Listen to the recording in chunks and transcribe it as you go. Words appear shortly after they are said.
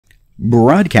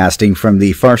Broadcasting from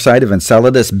the far side of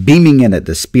Enceladus, beaming in at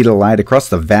the speed of light across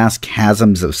the vast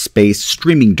chasms of space,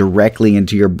 streaming directly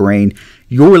into your brain,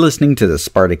 you're listening to the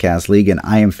Spartacast League, and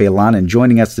I am Faolan, and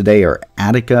joining us today are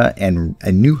Attica and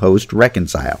a new host,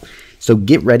 Reconcile. So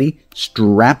get ready,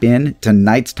 strap in.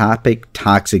 Tonight's topic,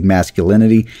 toxic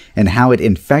masculinity, and how it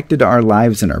infected our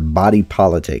lives and our body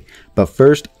politic. But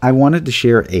first, I wanted to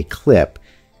share a clip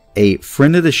a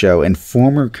friend of the show and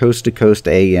former Coast to Coast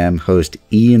AM host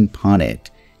Ian Punnett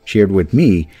shared with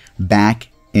me back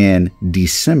in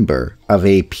December of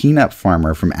a peanut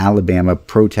farmer from Alabama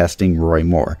protesting Roy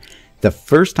Moore. The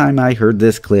first time I heard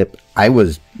this clip, I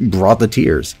was brought to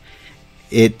tears.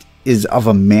 It is of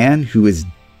a man who is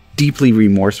deeply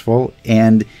remorseful,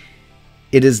 and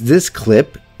it is this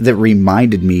clip that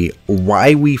reminded me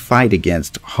why we fight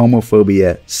against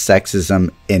homophobia, sexism,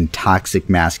 and toxic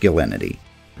masculinity.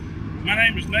 My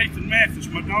name is Nathan Mathis.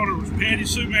 My daughter was Patty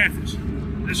Sue Mathis.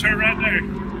 That's her right there.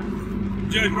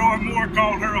 Judge Roy Moore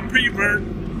called her a pervert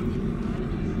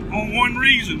on one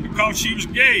reason, because she was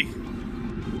gay.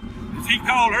 If he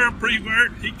called her a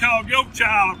pervert, he called your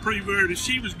child a pervert if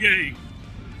she was gay,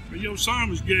 or your son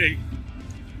was gay.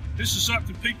 This is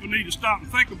something people need to stop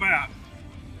and think about.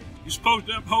 You're supposed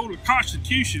to uphold the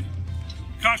Constitution.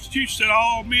 The Constitution said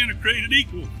all men are created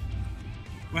equal.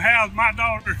 Well, how's my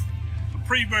daughter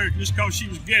prevert just because she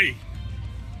was gay?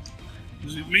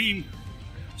 Does it mean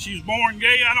she was born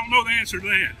gay? I don't know the answer to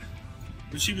that.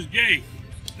 But she was gay.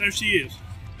 There she is.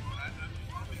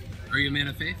 Are you a man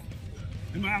of faith?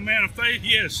 Am I a man of faith?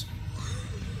 Yes.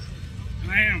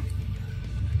 I am.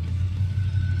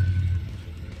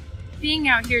 Being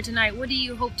out here tonight, what do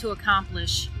you hope to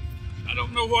accomplish? I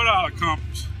don't know what I'll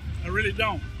accomplish. I really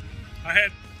don't. I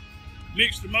had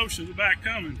mixed emotions about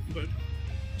coming, but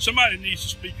somebody needs to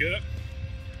speak up.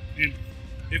 And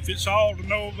if it's all to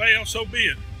no avail, so be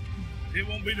it. It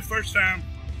won't be the first time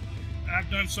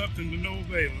I've done something to no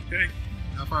avail, okay?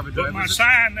 How far of a drive But my was it?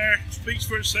 sign there speaks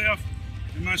for itself,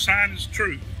 and my sign is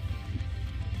true.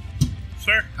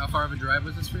 Sir? How far of a drive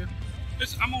was this for you?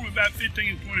 I'm only about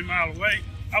 15 to 20 miles away.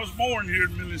 I was born here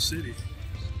in Midland City.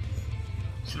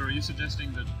 So are you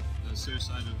suggesting that the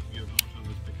suicide of your daughter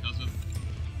was because of...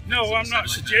 No, I'm not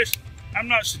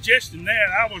suggesting that.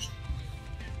 I was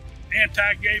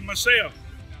anti-gay myself.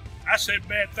 I said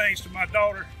bad things to my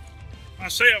daughter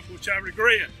myself, which I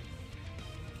regret.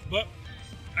 But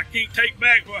I can't take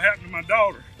back what happened to my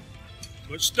daughter.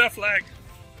 But stuff like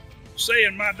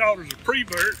saying my daughter's a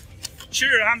prevert,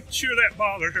 sure, I'm sure that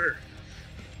bothered her.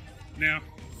 Now,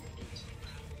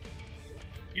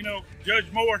 you know,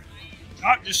 Judge Moore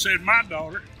not just said my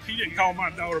daughter. He didn't call my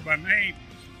daughter by name.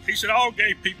 He said all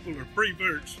gay people are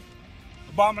preverts,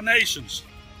 abominations.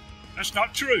 That's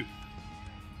not true.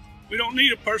 We don't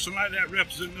need a person like that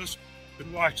representing us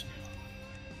in Washington.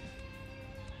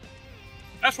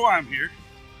 That's why I'm here.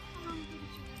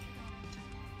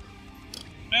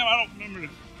 Now I don't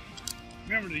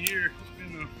remember the year.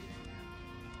 It's been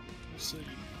let's see.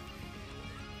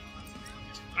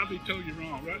 I'll be totally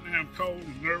wrong. Right now I'm cold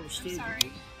and nervous too.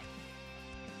 Sorry.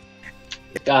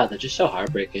 God, that's just so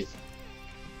heartbreaking.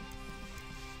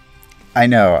 I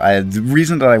know. The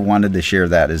reason that I wanted to share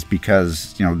that is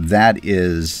because, you know, that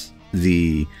is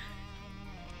the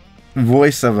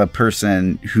voice of a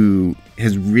person who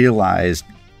has realized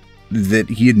that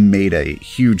he had made a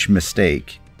huge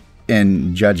mistake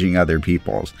in judging other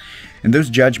people's. And those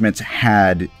judgments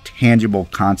had tangible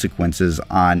consequences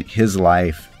on his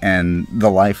life and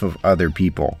the life of other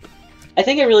people. I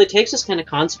think it really takes this kind of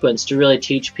consequence to really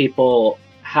teach people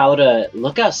how to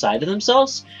look outside of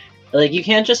themselves. Like, you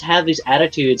can't just have these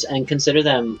attitudes and consider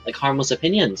them like harmless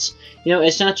opinions. You know,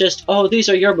 it's not just, oh, these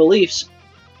are your beliefs.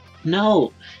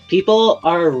 No, people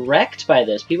are wrecked by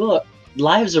this.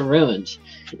 Lives are ruined,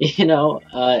 you know,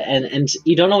 and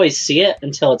you don't always see it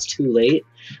until it's too late.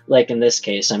 Like in this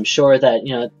case, I'm sure that,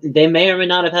 you know, they may or may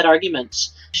not have had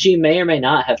arguments. She may or may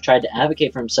not have tried to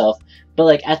advocate for himself. But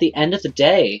like at the end of the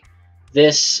day,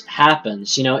 this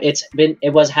happens. You know,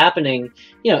 it was happening,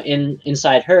 you know,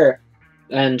 inside her.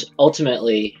 And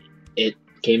ultimately, it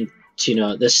came to, you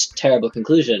know, this terrible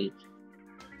conclusion.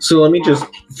 So let me just,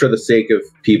 for the sake of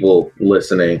people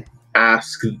listening,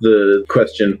 ask the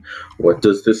question, what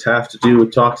does this have to do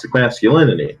with toxic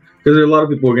masculinity? Because there are a lot of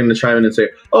people who are going to chime in and say,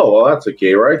 oh, well, that's a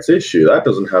gay rights issue. That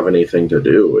doesn't have anything to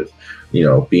do with, you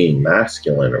know, being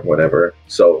masculine or whatever.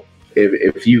 So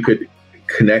if you could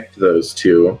connect those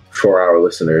two for our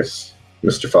listeners,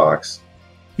 Mr. Fox.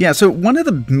 Yeah, so one of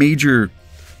the major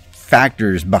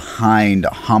factors behind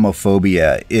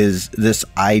homophobia is this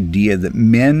idea that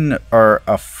men are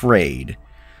afraid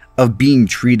of being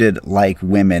treated like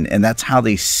women, and that's how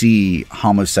they see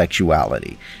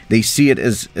homosexuality. They see it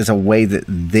as a way that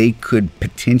they could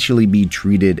potentially be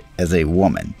treated as a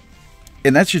woman.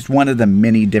 And that's just one of the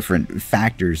many different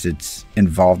factors that's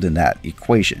involved in that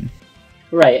equation.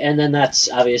 Right, and then that's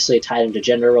obviously tied into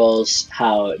gender roles,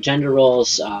 how gender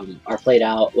roles are played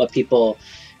out,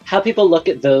 how people look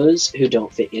at those who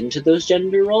don't fit into those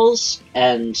gender roles,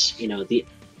 and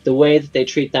the way that they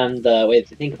treat them, the way that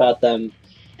they think about them.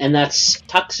 And that's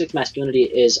toxic masculinity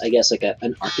is, I guess, like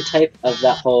an archetype of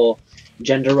that whole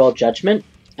gender role judgment.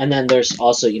 And then there's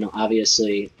also,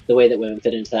 obviously the way that women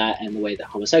fit into that and the way that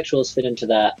homosexuals fit into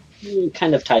that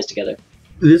kind of ties together.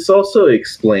 This also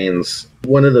explains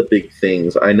one of the big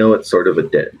things. I know it's sort of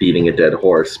beating a dead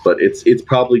horse, but it's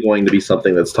probably going to be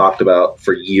something that's talked about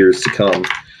for years to come,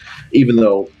 even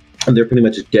though they're pretty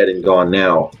much dead and gone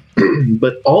now.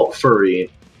 But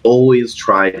alt-furry always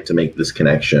tried to make this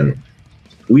connection.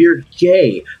 We're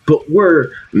gay, but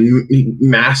we're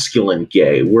masculine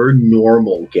gay. We're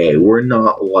normal gay. We're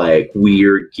not like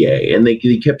weird gay. And they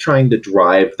kept trying to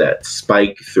drive that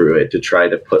spike through it to try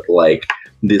to put like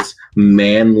this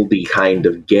manly kind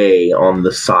of gay on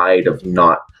the side of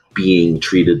not being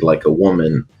treated like a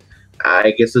woman.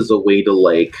 I guess as a way to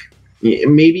like,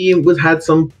 maybe it had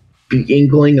some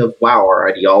inkling of, wow, our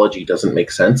ideology doesn't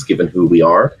make sense given who we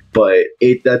are. But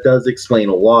that does explain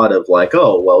a lot of like,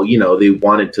 oh, well, they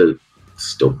wanted to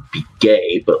still be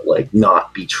gay, but like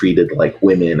not be treated like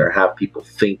women or have people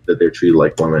think that they're treated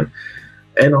like women.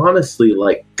 And honestly,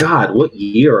 like, God, what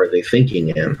year are they thinking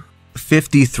in?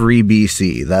 53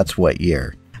 BC, that's what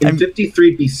year? In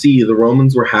 53 BC, the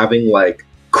Romans were having like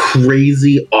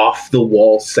crazy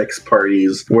off-the-wall sex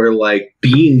parties where like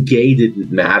being gay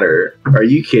didn't matter. Are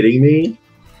you kidding me?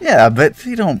 Yeah, but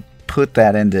they don't put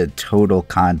that into total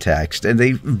context, and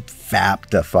they vap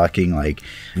to fucking like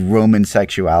Roman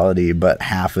sexuality, but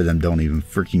half of them don't even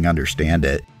freaking understand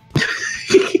it.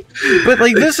 But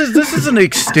like this is an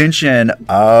extension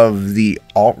of the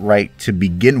alt-right to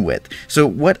begin with. So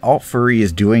what alt-furry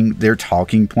is doing, their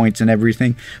talking points and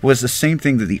everything, was the same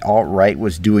thing that the alt-right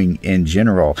was doing in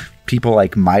general. People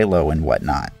like Milo and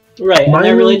whatnot. Right, Milo and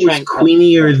they're really was trying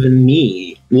queenier than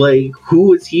me. Like, who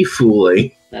was he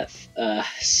fooling? that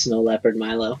snow leopard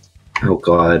Milo. Oh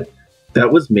God,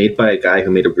 that was made by a guy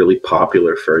who made a really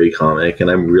popular furry comic,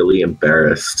 and I'm really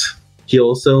embarrassed. He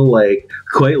also, like,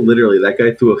 quite literally, that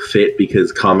guy threw a fit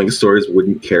because comic stores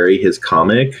wouldn't carry his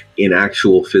comic in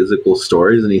actual physical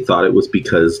stores, and he thought it was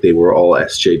because they were all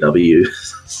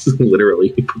SJWs. Literally,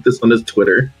 he put this on his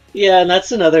Twitter. Yeah, and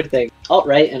that's another thing.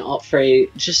 Alt-right and alt-furry,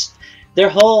 just their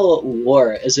whole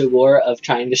war is a war of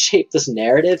trying to shape this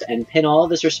narrative and pin all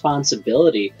this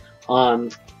responsibility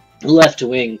on left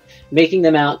wing, making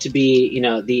them out to be,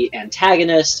 the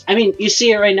antagonist. I mean, you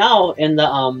see it right now in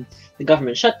the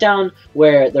government shutdown,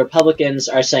 where the Republicans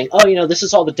are saying, oh, this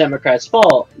is all the Democrats'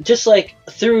 fault. Just like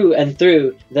through and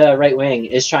through, the right wing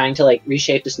is trying to like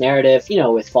reshape this narrative,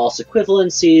 with false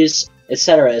equivalencies,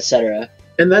 etc., etc.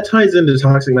 And that ties into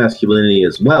toxic masculinity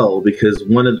as well, because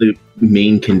one of the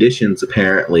main conditions,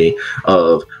 apparently,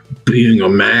 of being a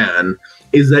man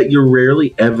is that you're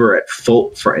rarely ever at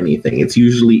fault for anything. It's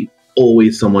usually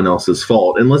always someone else's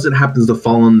fault, unless it happens to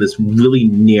fall on this really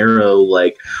narrow,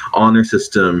 like, honor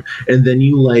system, and then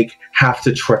you, like, have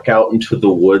to trek out into the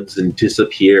woods and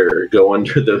disappear, or go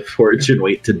under the porch and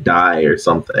wait to die or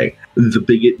something.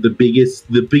 The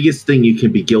biggest thing you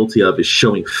can be guilty of is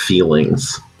showing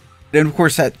feelings. And of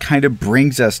course, that kind of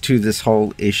brings us to this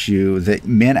whole issue that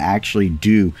men actually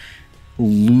do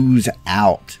lose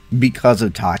out because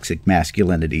of toxic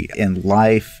masculinity in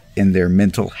life, in their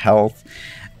mental health.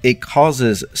 It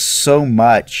causes so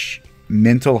much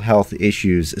mental health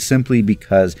issues simply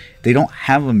because they don't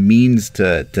have a means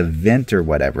to vent or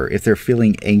whatever. If they're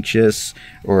feeling anxious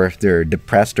or if they're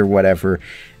depressed or whatever,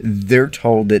 they're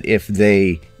told that if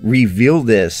they reveal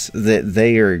this, that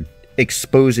they are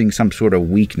exposing some sort of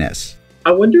weakness.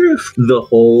 I wonder if the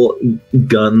whole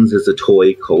guns as a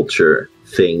toy culture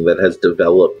thing that has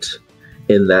developed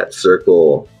in that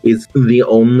circle is the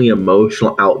only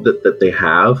emotional outlet that they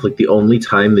have. Like, the only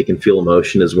time they can feel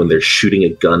emotion is when they're shooting a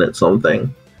gun at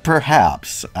something.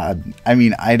 Perhaps. I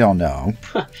mean, I don't know.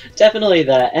 Definitely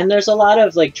that. And there's a lot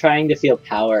of, like, trying to feel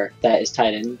power that is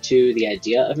tied into the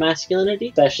idea of masculinity,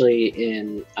 especially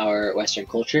in our Western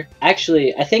culture.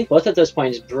 Actually, I think both of those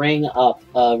points bring up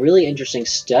a really interesting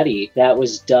study that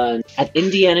was done at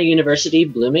Indiana University,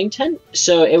 Bloomington.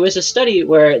 So it was a study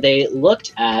where they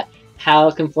looked at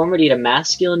how conformity to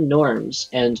masculine norms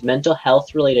and mental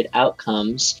health related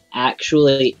outcomes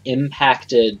actually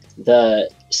impacted the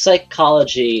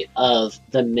psychology of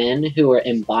the men who were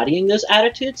embodying those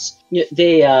attitudes.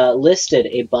 They listed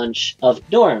a bunch of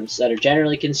norms that are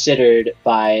generally considered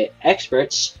by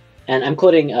experts, and I'm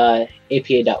quoting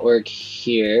apa.org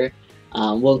here.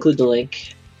 We'll include the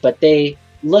link, but they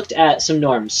looked at some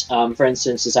norms. For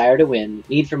instance, desire to win,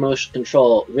 need for emotional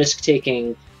control,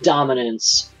 risk-taking,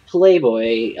 dominance,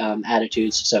 playboy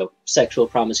attitudes, so sexual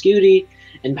promiscuity,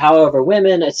 and power over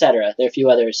women, etc. There are a few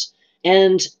others.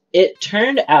 And it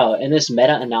turned out in this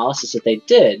meta-analysis that they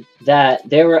did that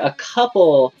there were a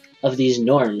couple of these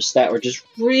norms that were just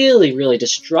really, really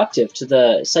destructive to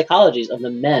the psychologies of the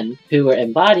men who were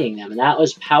embodying them. And that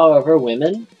was power over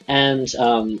women and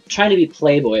trying to be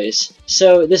playboys.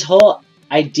 So this whole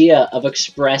idea of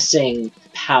expressing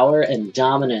power and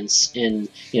dominance in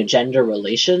gender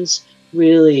relations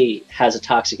really has a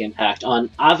toxic impact on,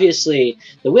 obviously,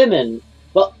 the women,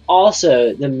 but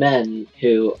also the men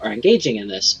who are engaging in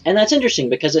this. And that's interesting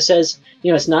because it says,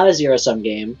 it's not a zero-sum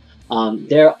game.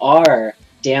 There are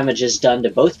damages done to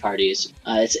both parties.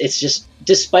 It's just,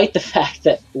 despite the fact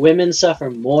that women suffer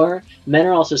more, men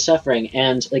are also suffering.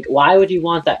 And why would you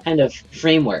want that kind of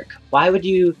framework? Why would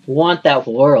you want that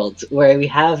world where we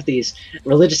have these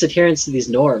religious adherence to these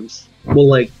norms?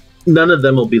 Well, none of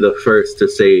them will be the first to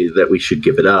say that we should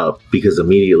give it up because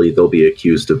immediately they'll be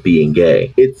accused of being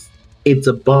gay. It's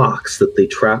a box that they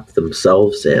trap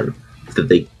themselves in, that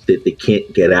they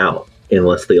can't get out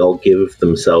unless they all give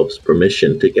themselves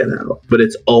permission to get out. But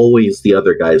it's always the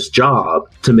other guy's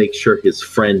job to make sure his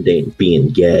friend ain't being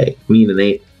gay, meaning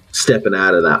ain't stepping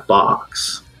out of that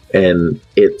box. And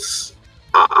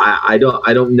I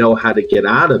don't know how to get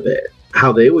out of it,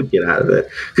 how they would get out of it,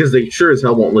 because they sure as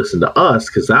hell won't listen to us,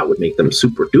 because that would make them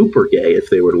super duper gay if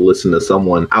they were to listen to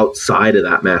someone outside of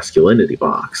that masculinity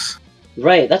box.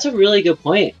 Right, that's a really good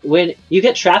point. When you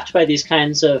get trapped by these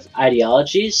kinds of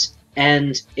ideologies,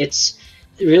 and it's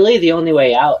really the only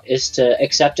way out is to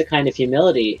accept a kind of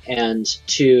humility and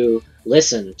to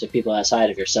listen to people outside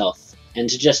of yourself, and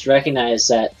to just recognize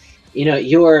that,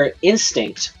 your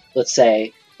instinct, let's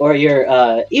say, or your,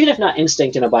 even if not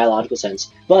instinct in a biological sense,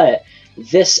 but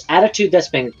this attitude that's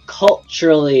been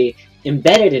culturally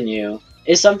embedded in you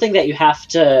is something that you have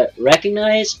to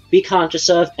recognize, be conscious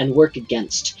of, and work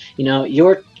against.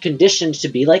 You're conditioned to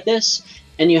be like this,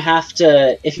 and you have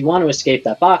to, if you want to escape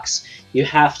that box, you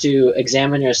have to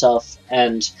examine yourself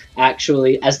and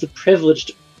actually, as the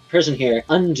privileged person here,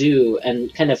 undo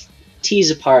and kind of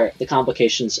tease apart the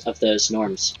complications of those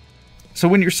norms. So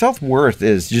when your self-worth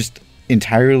is just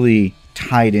entirely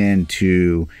tied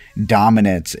into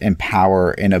dominance and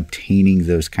power and obtaining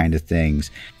those kind of things,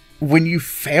 when you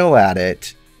fail at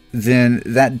it, then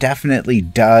that definitely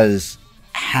does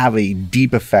have a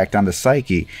deep effect on the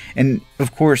psyche. And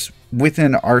of course,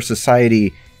 within our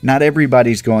society, not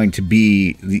everybody's going to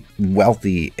be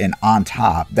wealthy and on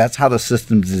top. That's how the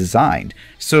system's designed.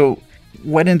 So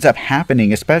what ends up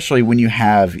happening, especially when you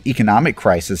have economic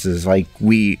crises like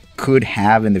we could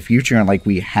have in the future and like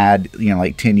we had,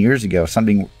 10 years ago,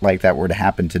 something like that were to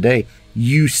happen today,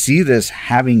 you see this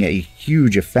having a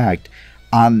huge effect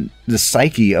on the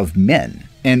psyche of men.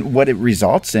 And what it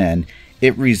results in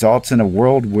a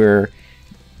world where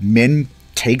men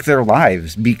take their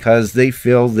lives because they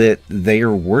feel that they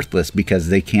are worthless, because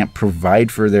they can't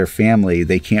provide for their family,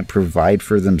 they can't provide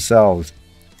for themselves.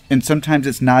 And sometimes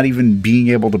it's not even being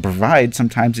able to provide,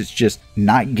 sometimes it's just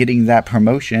not getting that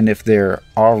promotion if they're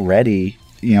already,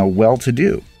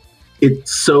 well-to-do.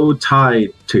 It's so tied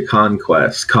to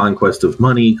conquest of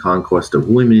money, conquest of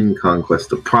women,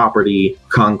 conquest of property,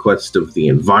 conquest of the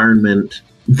environment,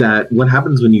 that what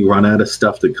happens when you run out of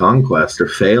stuff to conquest or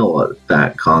fail at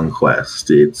that conquest,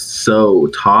 it's so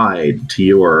tied to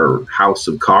your house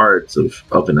of cards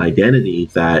of an identity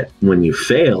that when you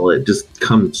fail, it just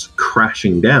comes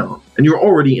crashing down. And you're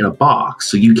already in a box,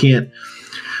 so you can't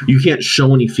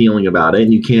show any feeling about it,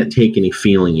 and you can't take any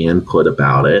feeling input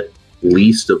about it,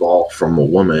 least of all from a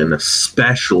woman,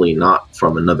 especially not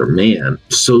from another man.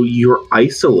 So you're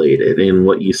isolated, and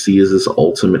what you see is this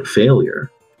ultimate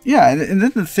failure. Yeah, and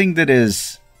then the thing that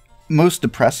is most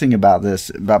depressing about this,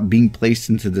 about being placed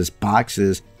into this box,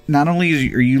 is not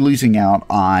only are you losing out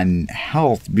on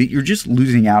health, but you're just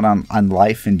losing out on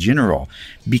life in general,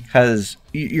 because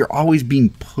you're always being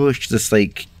pushed this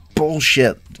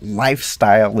bullshit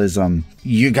lifestyleism.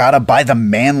 You gotta buy the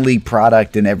manly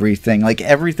product and everything.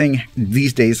 Everything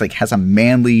these days has a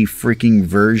manly freaking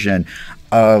version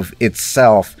of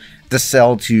itself to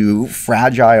sell to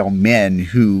fragile men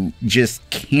who just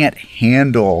can't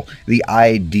handle the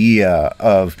idea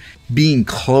of being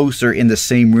closer in the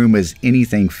same room as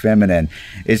anything feminine.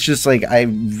 It's just like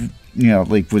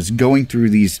was going through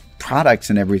these products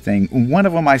and everything. One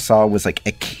of them I saw was like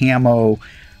a camo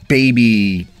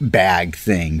baby bag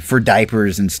thing for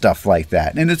diapers and stuff like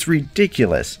that, and it's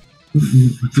ridiculous.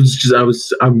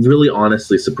 I'm really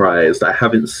honestly surprised I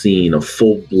haven't seen a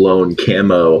full-blown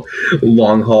camo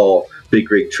long haul big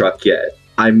rig truck yet.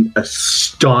 I'm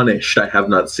astonished I have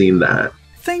not seen that.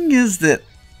 Thing is that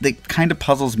kind of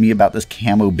puzzles me about this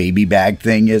camo baby bag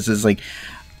thing is like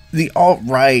the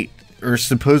alt-right are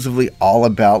supposedly all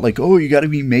about like, oh, you got to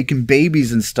be making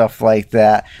babies and stuff like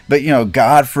that. But,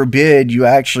 God forbid you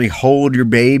actually hold your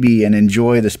baby and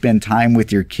enjoy to spend time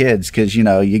with your kids because,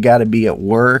 you got to be at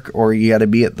work or you got to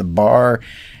be at the bar,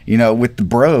 with the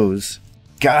bros.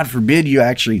 God forbid you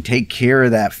actually take care of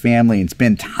that family and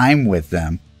spend time with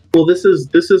them. Well, this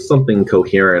is something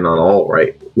coherent on all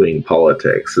right-wing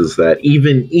politics, is that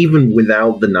even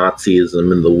without the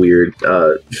Nazism and the weird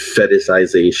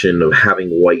fetishization of having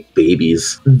white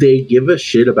babies, they give a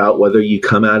shit about whether you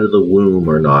come out of the womb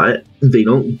or not. They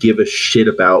don't give a shit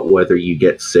about whether you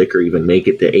get sick or even make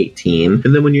it to 18.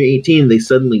 And then when you're 18, they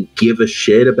suddenly give a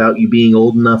shit about you being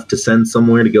old enough to send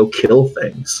somewhere to go kill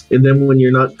things. And then when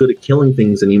you're not good at killing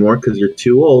things anymore because you're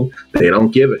too old, they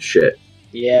don't give a shit.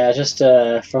 Yeah, just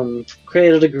from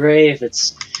cradle to grave,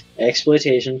 it's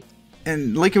exploitation.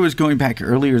 And like I was going back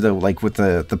earlier, though, like with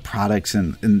the products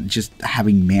and just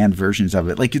having man versions of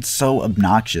it, like it's so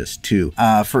obnoxious, too.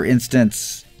 For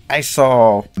instance, I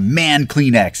saw man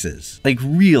Kleenexes. Like,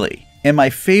 really? And my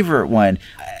favorite one,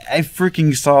 I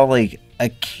freaking saw like a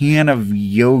can of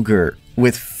yogurt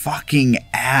with fucking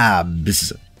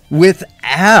abs. With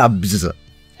abs!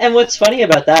 And what's funny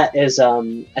about that is,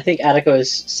 I think Attica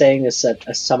was saying this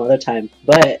at some other time,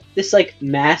 but this like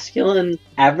masculine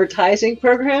advertising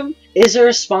program is a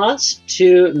response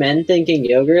to men thinking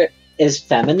yogurt is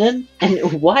feminine.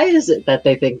 And why is it that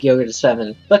they think yogurt is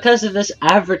feminine? Because of this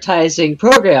advertising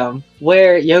program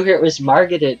where yogurt was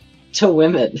marketed to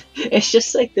women. It's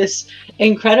just like this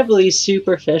incredibly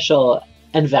superficial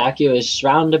and vacuous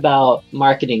roundabout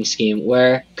marketing scheme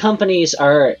where companies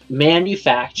are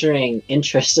manufacturing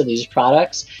interest in these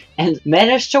products and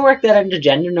manage to work that into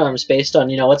gender norms based on,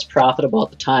 what's profitable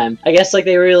at the time. I guess like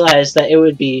they realized that it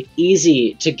would be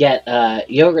easy to get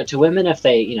yogurt to women if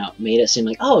they, made it seem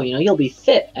like, oh, you'll be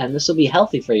fit and this will be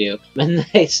healthy for you. And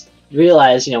they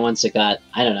realized, once it got,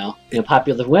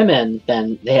 popular with women,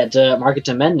 then they had to market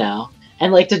to men now.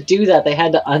 And like to do that, they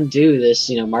had to undo this,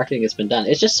 marketing that's been done.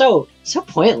 It's just so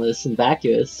pointless and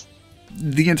vacuous.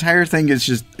 The entire thing is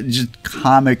just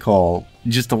comical,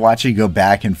 just to watch it go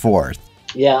back and forth.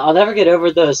 Yeah, I'll never get over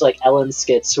those like Ellen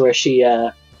skits where she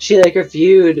like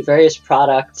reviewed various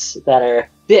products that are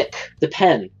Bic, the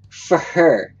pen, for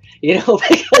her.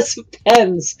 Because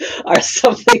pens are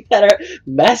something that are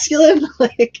masculine.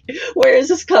 Like, where is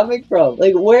this coming from?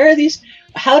 Like, where are these?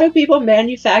 How do people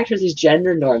manufacture these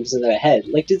gender norms in their head?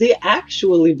 Like, do they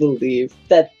actually believe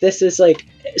that this is like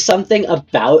something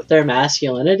about their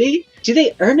masculinity? Do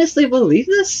they earnestly believe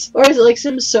this? Or is it like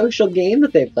some social game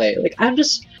that they play? Like, I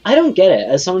don't get it.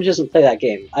 As someone who doesn't play that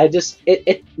game,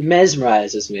 it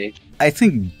mesmerizes me. I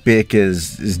think Bic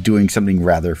is doing something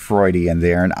rather Freudian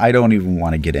there, and I don't even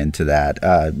want to get into that.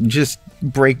 Just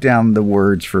break down the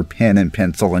words for pen and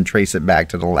pencil and trace it back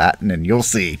to the Latin, and you'll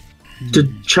see. To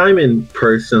chime in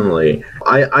personally,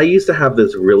 I used to have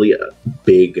this really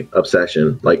big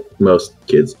obsession, like most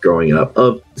kids growing up,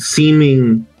 of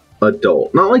seeming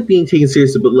adult. Not like being taken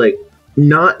seriously, but like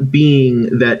not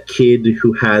being that kid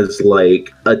who has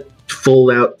like a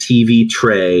full-out TV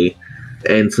tray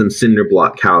and some cinder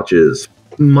block couches.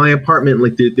 My apartment,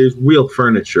 like there's real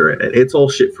furniture in it. It's all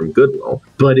shit from Goodwill,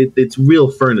 but it's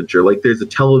real furniture. Like there's a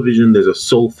television, there's a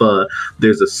sofa,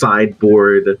 there's a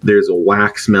sideboard, there's a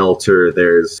wax melter,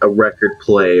 there's a record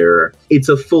player. It's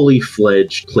a fully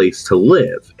fledged place to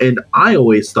live. And I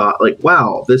always thought like,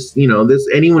 wow, this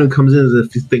anyone who comes in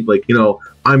does think like,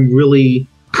 I'm really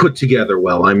put together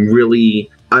well. I'm really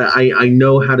I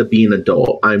know how to be an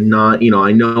adult. I'm not,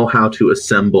 I know how to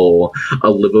assemble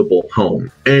a livable home.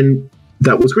 And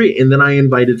that was great. And then I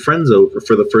invited friends over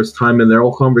for the first time, and their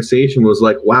whole conversation was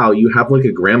like, wow, you have like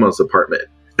a grandma's apartment.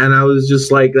 And I was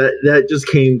just like, that just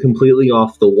came completely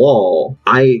off the wall.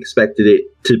 I expected it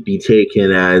to be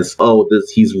taken as, oh,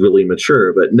 he's really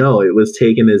mature. But no, it was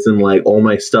taken as in like, all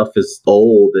my stuff is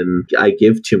old and I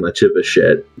give too much of a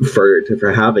shit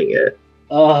for having it.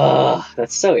 Oh,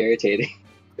 that's so irritating.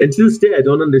 And to this day, I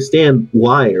don't understand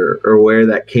why or where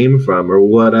that came from or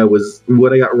what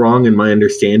I got wrong in my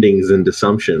understandings and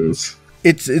assumptions.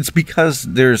 It's because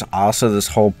there's also this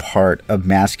whole part of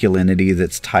masculinity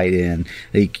that's tied in.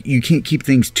 Like, you can't keep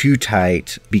things too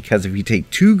tight, because if you take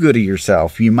too good of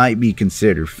yourself, you might be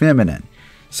considered feminine.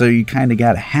 So you kind of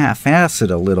got to half-ass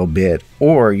it a little bit,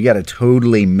 or you got to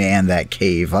totally man that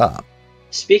cave up.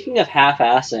 Speaking of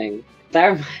half-assing, that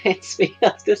reminds me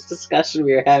of this discussion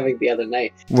we were having the other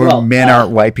night. Where men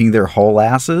aren't wiping their whole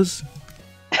asses?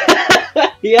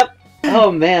 Yep.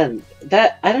 Oh man,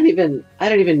 that I don't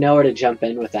even know where to jump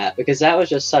in with that, because that was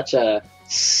just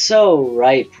so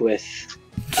ripe with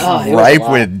ripe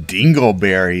with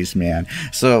dingleberries, man.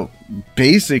 So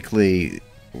basically,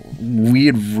 we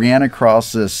had ran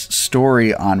across this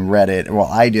story on Reddit. Well,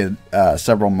 I did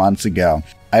several months ago.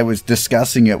 I was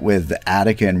discussing it with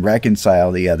Attica and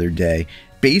Reconcile the other day.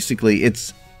 Basically,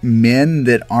 it's men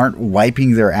that aren't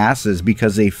wiping their asses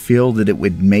because they feel that it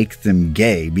would make them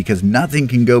gay, because nothing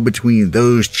can go between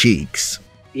those cheeks.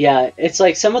 Yeah, it's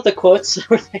like some of the quotes that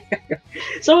were there.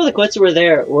 Some of the quotes that were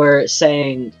there were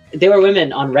saying, they were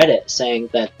women on Reddit saying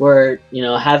that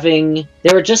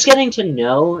they were just getting to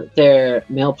know their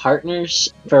male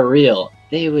partners for real.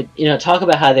 They would, talk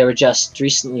about how they were just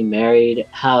recently married,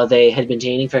 how they had been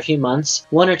dating for a few months.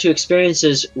 One or two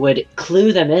experiences would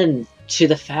clue them in to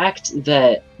the fact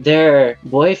that their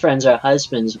boyfriends or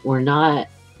husbands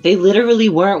they literally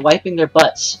weren't wiping their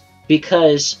butts,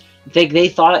 because they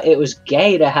thought it was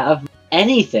gay to have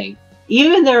anything,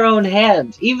 even their own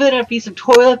hand, even a piece of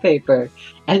toilet paper,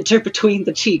 enter between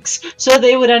the cheeks. So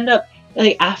they would end up,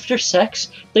 like, after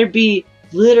sex, there'd be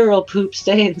literal poop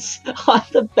stains on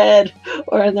the bed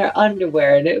or in their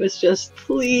underwear, and it was just,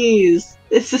 please,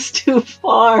 this is too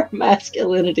far,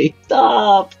 masculinity,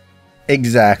 stop.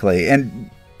 Exactly. And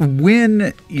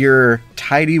when your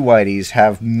tighty-whities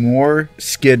have more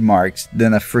skid marks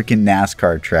than a freaking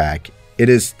NASCAR track, it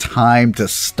is time to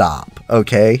stop,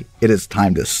 okay? It is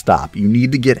time to stop. You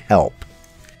need to get help.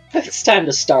 It's time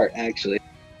to start, actually.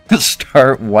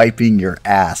 Start wiping your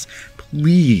ass,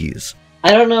 please.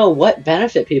 I don't know what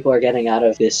benefit people are getting out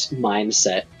of this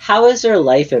mindset. How is their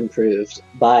life improved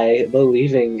by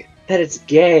believing that it's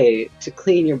gay to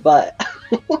clean your butt?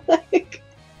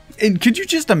 And could you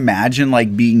just imagine,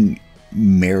 like, being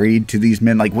married to these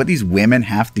men? Like, what these women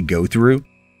have to go through?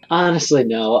 Honestly,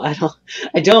 no. I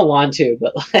don't want to,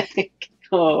 but, like,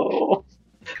 oh,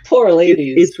 poor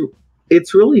ladies.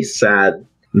 It's really sad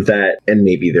that, and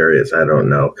maybe there is, I don't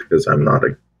know, because I'm not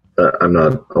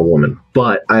a woman,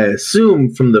 but I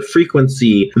assume from the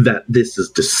frequency that this is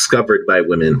discovered by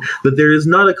women, that there is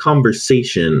not a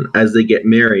conversation as they get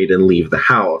married and leave the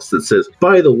house that says,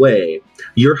 by the way,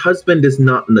 your husband is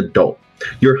not an adult.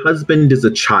 Your husband is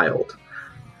a child.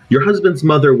 Your husband's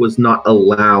mother was not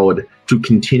allowed to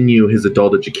continue his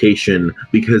adult education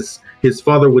because his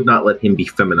father would not let him be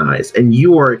feminized, and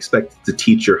you are expected to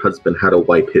teach your husband how to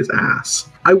wipe his ass.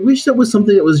 I wish that was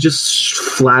something that was just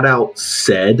flat out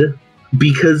said,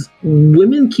 because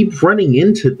women keep running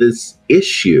into this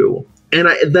issue. And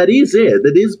that is it.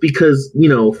 That is because,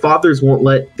 fathers won't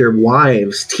let their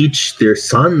wives teach their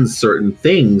sons certain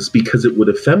things because it would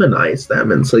effeminize them.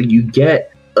 And so you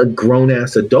get a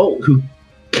grown-ass adult who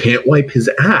can't wipe his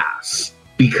ass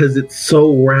because it's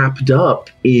so wrapped up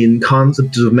in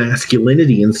concepts of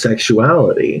masculinity and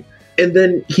sexuality. And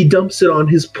then he dumps it on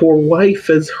his poor wife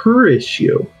as her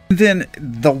issue. Then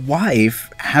the wife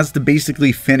has to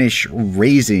basically finish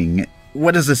raising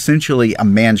what is essentially a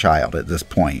man-child at this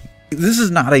point. This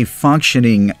is not a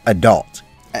functioning adult.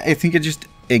 I think it just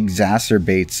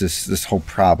exacerbates this whole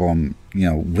problem,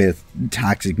 with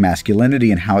toxic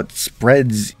masculinity and how it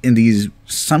spreads in these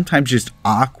sometimes just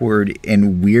awkward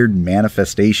and weird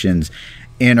manifestations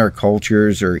in our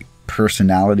cultures or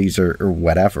personalities or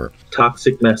whatever.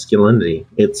 Toxic masculinity,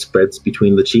 it spreads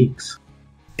between the cheeks.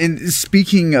 And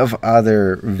speaking of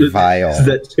other vile... Is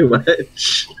that too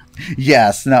much?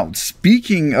 Yes. Now,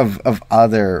 speaking of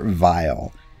other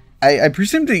vile, I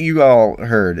presume that you all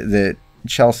heard that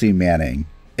Chelsea Manning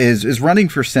is running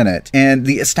for Senate, and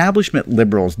the establishment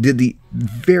liberals did the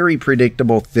very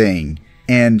predictable thing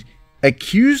and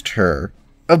accused her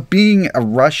of being a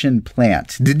Russian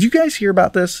plant. Did you guys hear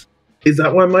about this? Is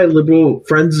that why my liberal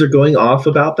friends are going off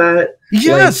about that?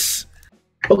 Yes!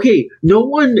 Okay, no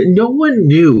one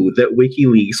knew that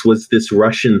WikiLeaks was this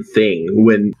Russian thing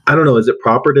when, I don't know, is it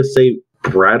proper to say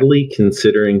Bradley,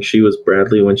 considering she was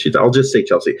Bradley when I'll just say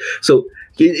Chelsea. So,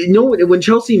 when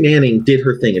Chelsea Manning did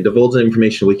her thing and divulged the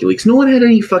information to WikiLeaks, no one had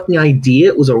any fucking idea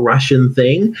it was a Russian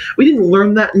thing. We didn't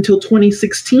learn that until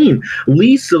 2016.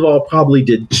 Least of all probably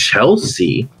did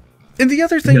Chelsea. And the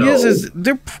other thing No. is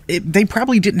they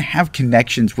probably didn't have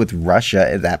connections with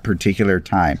Russia at that particular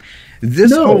time.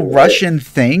 This whole Russian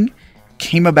thing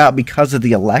came about because of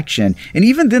the election, and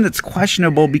even then it's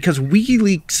questionable because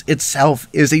WikiLeaks itself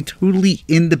is a totally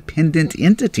independent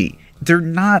entity. They're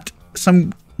not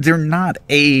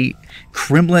a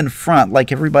Kremlin front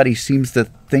like everybody seems to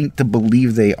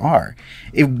believe they are.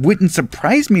 It wouldn't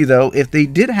surprise me, though, if they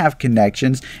did have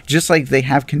connections, just like they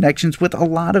have connections with a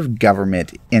lot of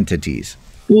government entities.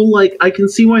 Well, like, I can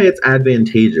see why it's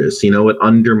advantageous. You know, it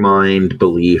undermined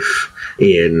belief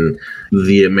in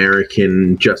the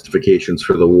American justifications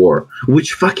for the war,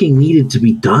 which fucking needed to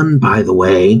be done, by the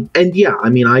way. And yeah, I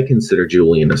mean, I consider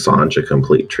Julian Assange a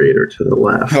complete traitor to the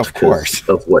left. Of course.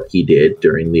 Of what he did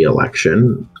during the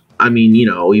election. I mean, you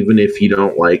know, even if you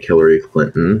don't like Hillary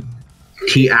Clinton,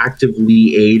 he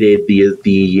actively aided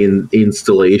the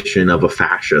installation of a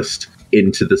fascist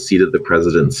into the seat of the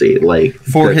presidency. Like,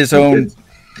 for his own...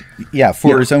 Yeah,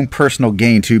 his own personal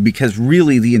gain, too, because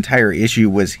really the entire issue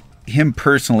was him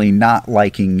personally not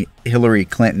liking Hillary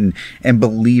Clinton and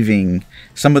believing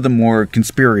some of the more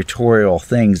conspiratorial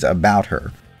things about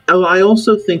her. Oh, I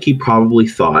also think he probably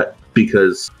thought,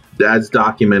 because as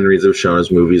documentaries have shown,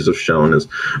 as movies have shown, as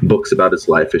books about his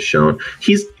life have shown,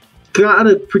 he's got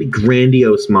a pretty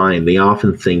grandiose mind. He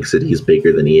often thinks that he's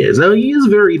bigger than he is. Now, he is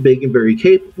very big and very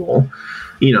capable.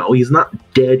 You know, he's not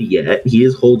dead yet. He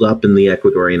is holed up in the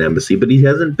Ecuadorian embassy, but he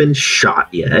hasn't been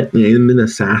shot yet. He hasn't been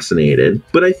assassinated.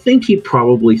 But I think he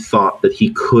probably thought that he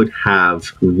could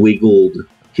have wiggled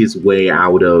his way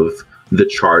out of the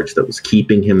charge that was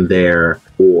keeping him there,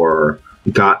 or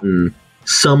gotten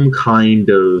some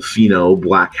kind of, you know,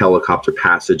 black helicopter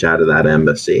passage out of that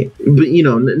embassy. But, you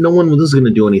know, no one was going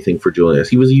to do anything for Julius.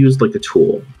 He was used like a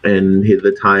tool, and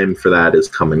the time for that is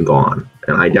come and gone.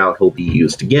 And I doubt he'll be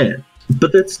used again.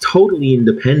 But that's totally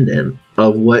independent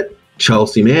of what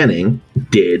Chelsea Manning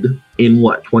did in,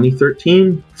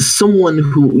 2013? Someone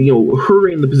who, you know, her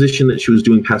in the position that she was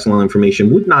doing, passing along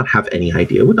information, would not have any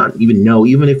idea, would not even know,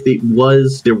 even if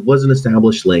there was an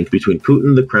established link between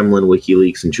Putin, the Kremlin,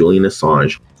 WikiLeaks, and Julian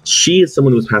Assange. She, as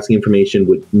someone who was passing information,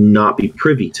 would not be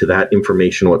privy to that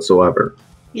information whatsoever.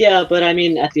 Yeah, but I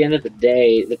mean, at the end of the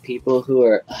day, the people who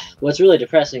are... What's really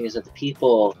depressing is that the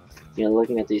people... you know,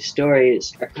 looking at these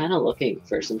stories, are kind of looking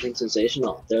for something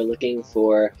sensational. They're looking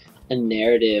for a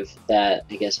narrative that,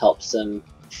 I guess, helps them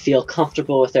feel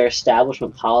comfortable with their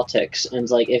establishment politics. And,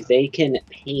 like, if they can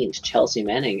paint Chelsea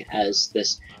Manning as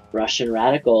this Russian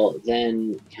radical,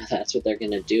 then that's what they're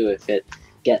going to do if it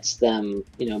gets them,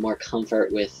 you know, more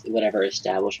comfort with whatever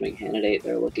establishment candidate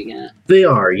they're looking at. They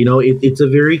are. You know, it's a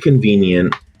very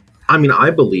convenient... I mean, I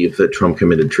believe that Trump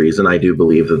committed treason. I do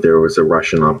believe that there was a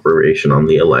Russian operation on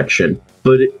the election.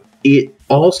 But it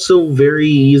also very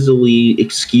easily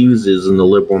excuses in the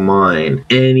liberal mind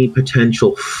any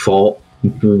potential fault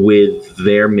with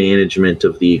their management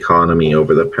of the economy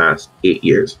over the past 8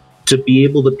 years. To be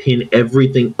able to pin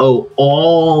everything,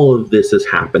 all of this is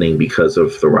happening because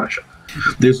of the Russia.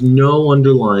 There's no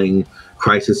underlying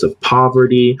crisis of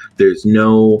poverty. There's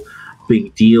no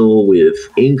big deal with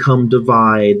income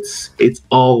divides. It's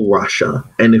all Russia.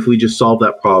 And if we just solve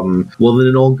that problem, well, then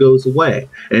it all goes away.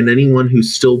 And anyone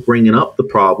who's still bringing up the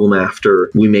problem after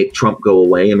we make Trump go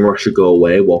away and Russia go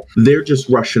away, well, they're just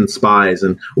Russian spies,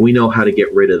 and we know how to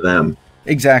get rid of them.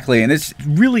 Exactly, and it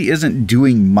really isn't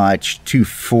doing much to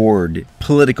forward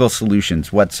political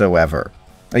solutions whatsoever.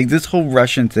 Like, this whole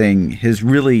Russian thing has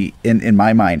really, in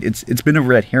my mind, it's been a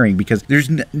red herring, because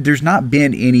there's not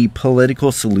been any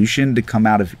political solution to come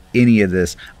out of any of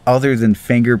this other than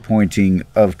finger pointing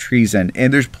of treason.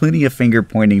 And there's plenty of finger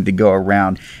pointing to go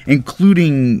around,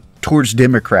 including towards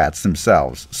Democrats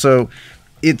themselves. So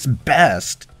it's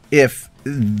best if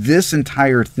this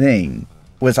entire thing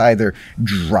was either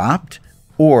dropped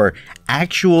or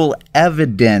actual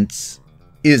evidence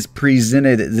is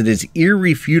presented that is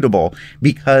irrefutable.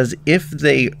 Because if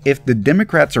the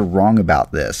Democrats are wrong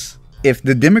about this, if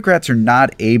the Democrats are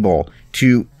not able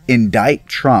to indict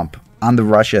Trump on the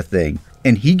Russia thing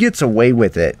and he gets away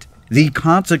with it, the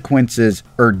consequences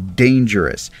are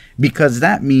dangerous, because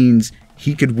that means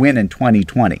he could win in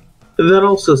 2020. That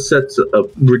also sets a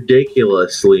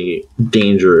ridiculously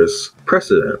dangerous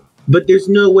precedent. But there's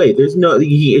no way,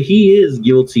 he is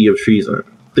guilty of treason.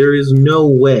 There is no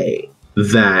way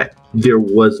that there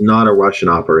was not a Russian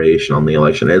operation on the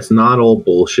election. It's not all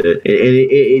bullshit.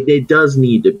 It does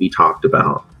need to be talked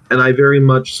about. And I very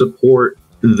much support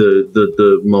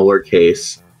the Mueller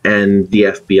case and the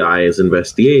FBI's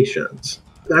investigations.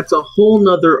 that's a whole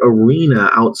nother arena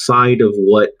outside of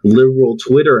what liberal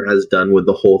Twitter has done with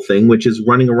the whole thing, which is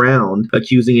running around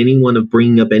accusing anyone of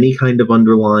bringing up any kind of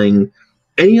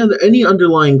any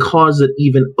underlying cause that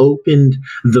even opened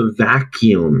the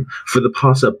vacuum for the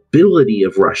possibility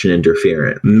of Russian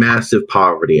interference. Massive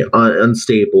poverty,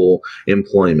 unstable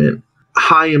employment,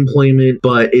 high employment,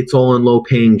 but it's all in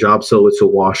low-paying jobs, so it's a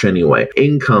wash anyway.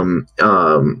 Income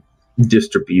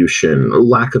distribution,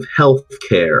 lack of health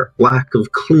care, lack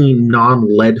of clean,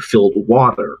 non-lead-filled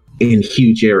water in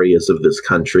huge areas of this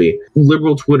country.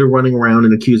 Liberal Twitter running around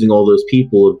and accusing all those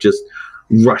people of just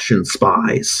Russian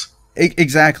spies.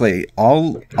 Exactly.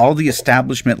 All the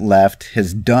establishment left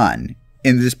has done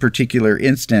in this particular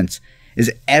instance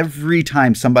is every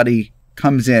time somebody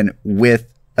comes in with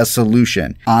a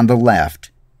solution on the left,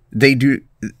 they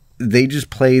just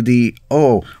play the,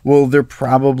 oh, well, they're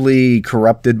probably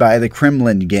corrupted by the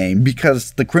Kremlin game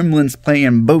because the Kremlin's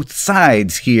playing both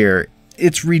sides here.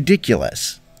 It's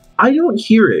ridiculous. I don't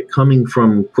hear it coming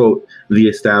from, quote, the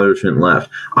establishment left.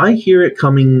 I hear it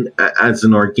coming as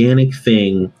an organic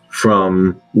thing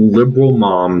from liberal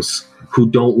moms who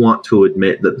don't want to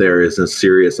admit that there is a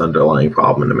serious underlying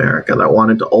problem in America, that want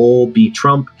it to all be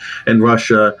Trump and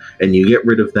Russia, and you get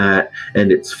rid of that, and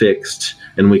it's fixed,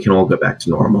 and we can all go back to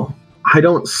normal. I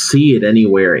don't see it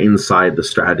anywhere inside the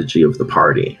strategy of the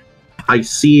party. I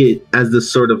see it as this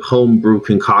sort of homebrew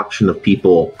concoction of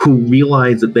people who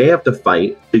realize that they have to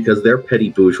fight because their petty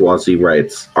bourgeoisie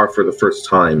rights are for the first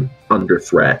time under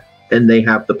threat. And they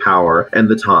have the power and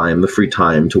the time, the free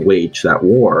time to wage that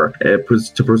war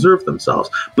to preserve themselves.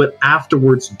 But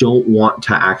afterwards don't want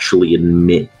to actually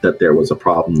admit that there was a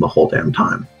problem the whole damn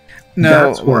time. No,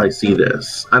 that's where I see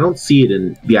this. I don't see it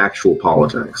in the actual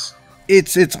politics.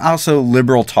 It's also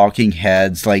liberal talking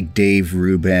heads like Dave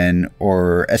Rubin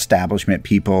or establishment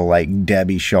people like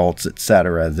Debbie Schultz,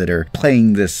 etc., that are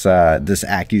playing this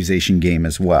accusation game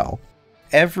as well.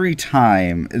 Every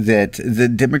time that the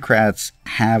Democrats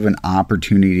have an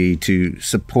opportunity to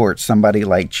support somebody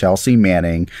like Chelsea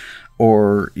Manning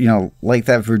or, like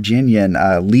that Virginian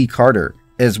Lee Carter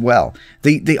as well,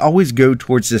 they always go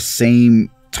towards the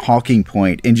same talking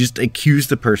point and just accuse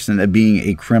the person of being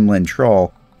a Kremlin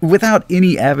troll without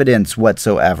any evidence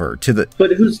whatsoever.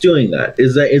 But who's doing that?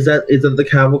 Is that the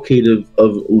cavalcade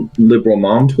of liberal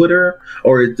mom Twitter,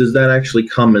 or does that actually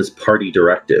come as party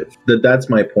directive?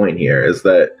 That's my point here, is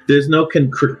that there's no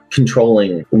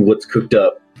controlling what's cooked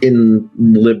up in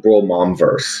liberal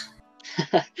momverse.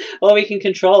 What we can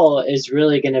control is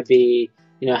really going to be,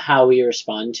 how we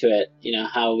respond to it.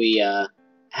 How we,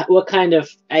 what kind of,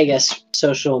 I guess,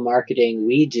 social marketing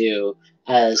we do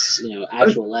as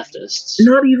actual leftists.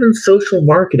 Not even social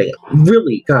marketing.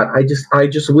 Really, God, I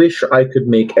just wish I could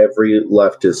make every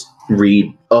leftist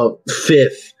read a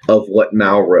fifth of what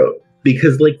Mao wrote,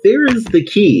 because there is the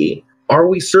key. Are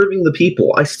we serving the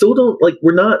people? I still don't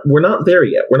we're not there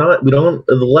yet.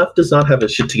 The left does not have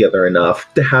its shit together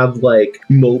enough to have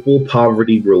mobile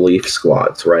poverty relief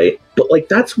squads, right? But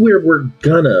that's where we're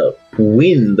gonna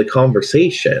win the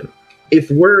conversation. If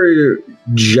we're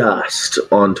just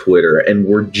on Twitter and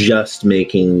we're just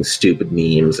making stupid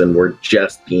memes and we're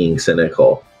just being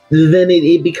cynical, then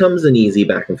it becomes an easy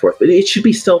back and forth. But it should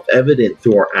be self-evident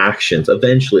through our actions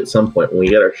eventually at some point when we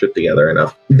get our shit together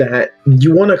enough that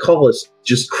you want to call us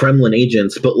just Kremlin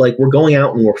agents, but we're going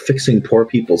out and we're fixing poor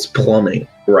people's plumbing,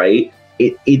 right?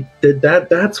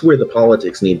 That's where the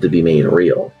politics need to be made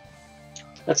real.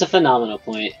 That's a phenomenal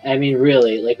point. I mean,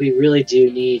 really, we really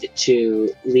do need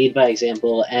to lead by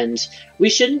example, and we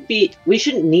shouldn't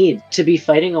need to be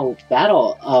fighting a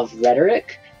battle of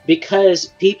rhetoric, because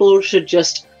people should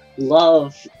just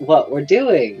love what we're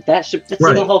doing. That's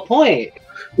right. The whole point.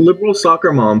 Liberal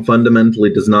soccer mom fundamentally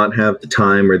does not have the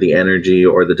time or the energy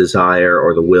or the desire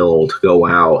or the will to go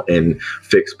out and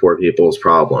fix poor people's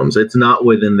problems. It's not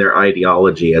within their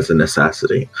ideology as a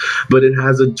necessity. But it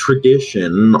has a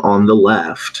tradition on the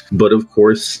left. But of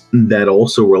course, that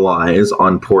also relies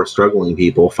on poor struggling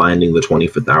people finding the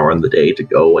 25th hour in the day to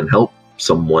go and help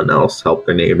someone else, help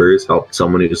their neighbors, help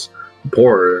someone who's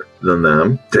poorer than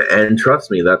them. And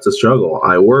trust me, that's a struggle.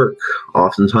 I work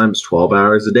oftentimes 12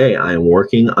 hours a day. I am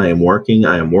working, and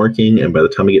by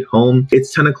the time I get home,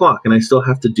 it's 10 o'clock, and I still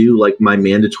have to do my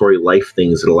mandatory life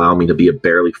things that allow me to be a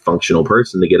barely functional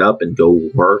person, to get up and go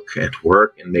work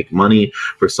and make money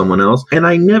for someone else. And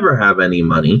I never have any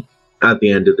money at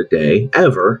the end of the day,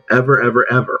 ever.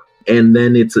 And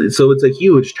then it's a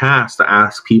huge task to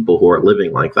ask people who are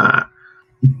living like that.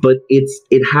 But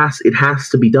it has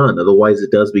to be done. Otherwise, it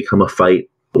does become a fight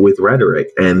with rhetoric.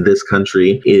 And this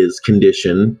country is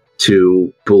conditioned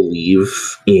to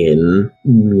believe in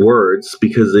words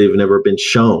because they've never been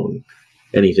shown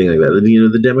anything like that. You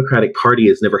know, the Democratic Party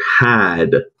has never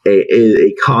had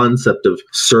a concept of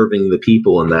serving the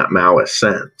people in that Maoist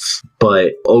sense.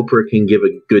 But Oprah can give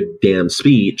a good damn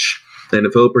speech. And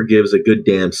if Oprah gives a good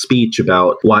damn speech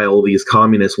about why all these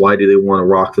communists, why do they want to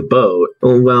rock the boat?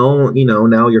 Well, you know,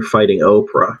 now you're fighting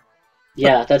Oprah.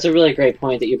 Yeah, that's a really great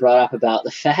point that you brought up about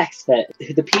the fact that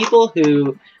the people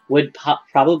who would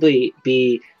probably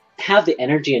have the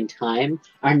energy and time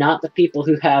are not the people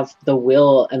who have the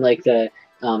will and like the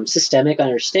systemic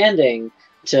understanding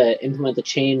to implement the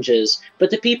changes,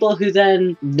 but the people who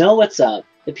then know what's up,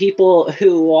 the people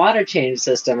who want to change the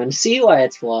system and see why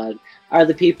it's flawed, are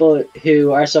the people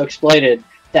who are so exploited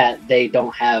that they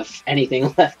don't have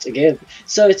anything left to give.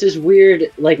 So it's this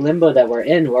weird like limbo that we're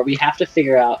in where we have to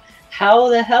figure out how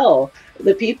the hell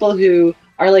the people who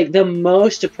are like the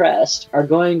most oppressed are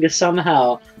going to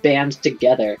somehow band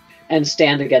together and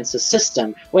stand against the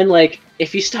system when, like,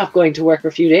 if you stop going to work for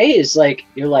a few days, like,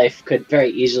 your life could very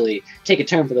easily take a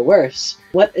turn for the worse.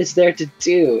 What is there to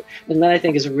do? And that, I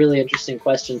think, is a really interesting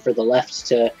question for the left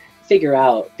to figure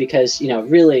out, because, you know,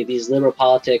 really these liberal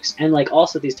politics and like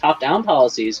also these top-down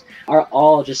policies are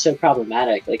all just so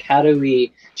problematic. Like, how do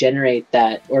we generate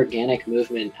that organic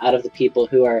movement out of the people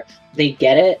who are, they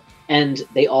get it, and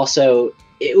they also,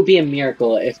 it would be a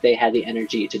miracle if they had the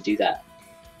energy to do that.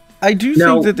 I do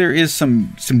think that there is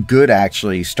some good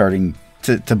actually starting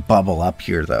to bubble up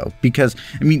here, though, because,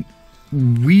 I mean,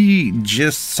 we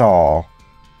just saw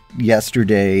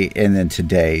yesterday and then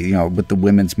today, you know, with the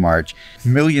Women's March,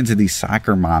 millions of these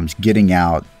soccer moms getting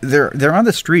out. They're on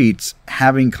the streets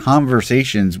having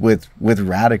conversations with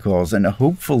radicals, and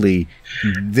hopefully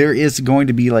there is going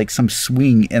to be like some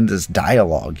swing in this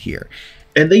dialogue here.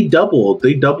 And they doubled.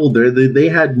 They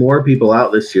had more people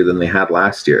out this year than they had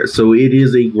last year. So it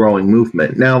is a growing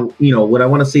movement. Now, you know, what I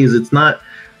want to say is it's not,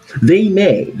 they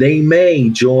may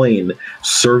join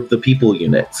Serve the People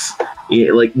units.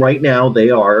 Like right now, they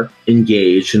are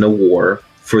engaged in a war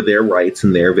for their rights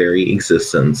and their very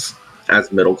existence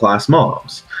as middle-class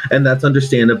moms. And that's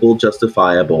understandable,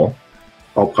 justifiable.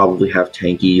 I'll probably have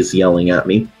tankies yelling at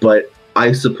me, but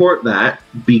I support that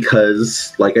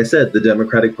because, like I said, the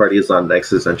Democratic Party is not an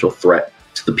existential threat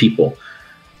to the people.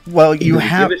 Well, you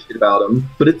have give a shit about them,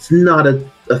 but it's not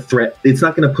a threat. It's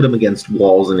not going to put them against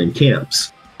walls and in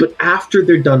camps. But after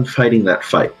they're done fighting that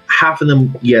fight, half of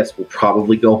them, yes, will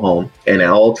probably go home, and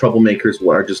all troublemakers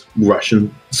are just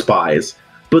Russian spies.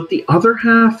 But the other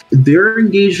half, they're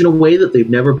engaged in a way that they've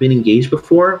never been engaged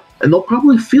before, and they'll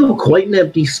probably feel quite an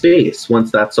empty space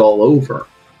once that's all over.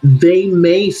 They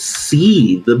may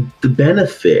see the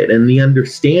benefit and the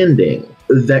understanding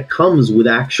that comes with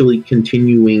actually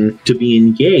continuing to be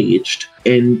engaged,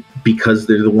 and because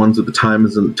they're the ones with the time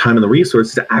and the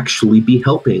resources to actually be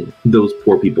helping those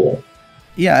poor people.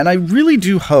 Yeah, and I really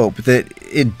do hope that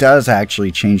it does actually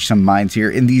change some minds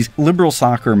here. And these liberal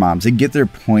soccer moms, they get their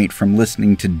point from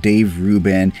listening to Dave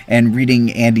Rubin and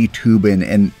reading Andy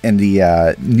Toobin and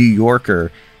the New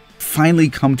Yorker, finally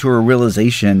come to a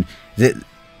realization that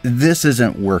this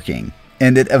isn't working,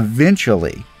 and that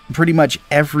eventually pretty much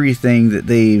everything that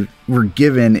they were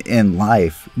given in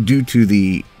life due to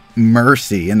the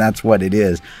mercy, and that's what it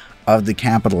is, of the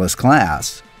capitalist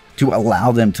class to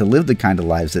allow them to live the kind of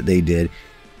lives that they did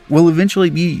will eventually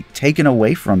be taken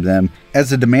away from them as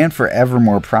the demand for ever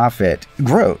more profit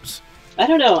grows. I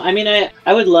don't know. I mean,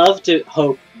 I would love to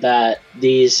hope that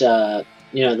these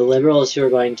you know, the liberals who are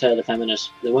going to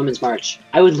the Women's March,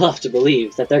 I would love to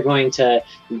believe that they're going to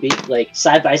be like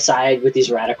side by side with these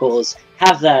radicals,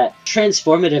 have that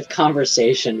transformative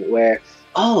conversation where,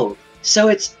 oh, so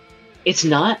it's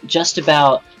not just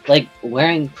about like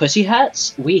wearing pussy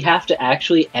hats. We have to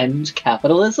actually end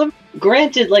capitalism.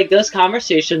 Granted, like those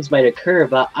conversations might occur,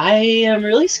 but I am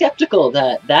really skeptical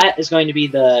that that is going to be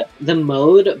the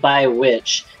mode by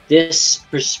which this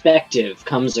perspective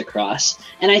comes across.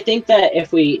 And I think that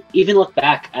if we even look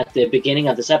back at the beginning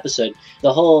of this episode,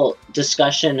 the whole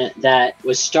discussion that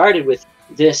was started with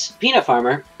this peanut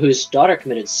farmer whose daughter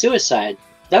committed suicide,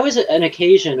 that was an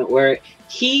occasion where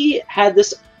he had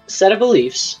this set of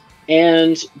beliefs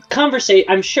and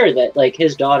I'm sure that like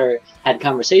his daughter had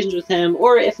conversations with him,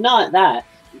 or if not that,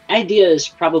 ideas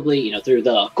probably, you know, through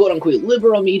the quote-unquote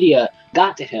liberal media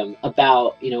got to him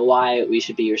about, you know, why we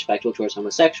should be respectful towards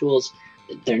homosexuals,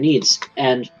 their needs.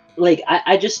 And like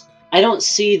I don't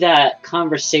see that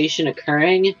conversation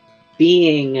occurring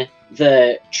being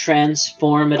the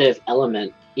transformative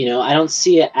element. You know, I don't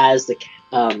see it as the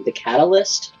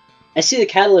catalyst. I see the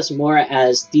catalyst more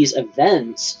as these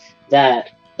events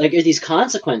that like are these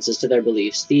consequences to their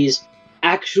beliefs, these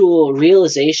actual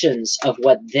realizations of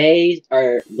what they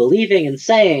are believing and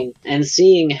saying, and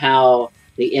seeing how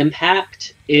the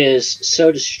impact is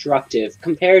so destructive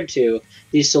compared to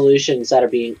these solutions that are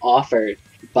being offered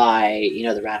by,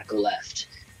 the radical left.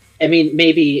 I mean,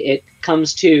 maybe it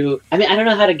comes to, I don't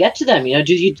know how to get to them. Do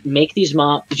you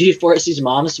do you force these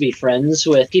moms to be friends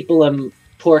with people in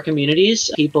poor communities,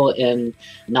 people in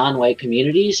non-white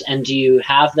communities, and do you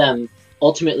have them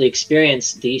ultimately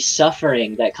experience the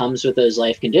suffering that comes with those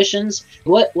life conditions?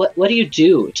 What do you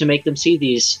do to make them see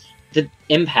the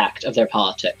impact of their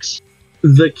politics?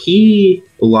 The key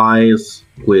lies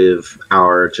with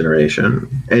our generation,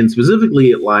 and specifically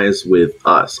it lies with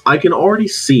us. I can already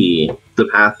see the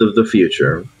path of the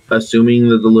future, assuming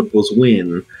that the liberals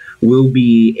win, will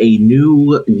be a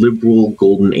new liberal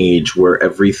golden age where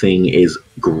everything is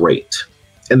great.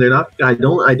 And they're not. I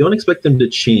don't expect them to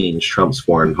change Trump's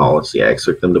foreign policy. I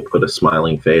expect them to put a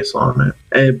smiling face on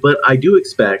it. But I do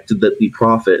expect that the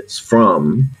profits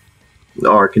from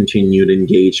our continued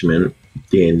engagement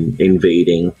in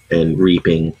invading and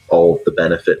reaping all of the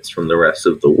benefits from the rest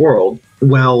of the world,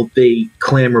 while they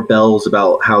clamor bells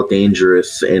about how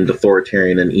dangerous and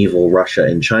authoritarian and evil Russia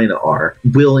and China are,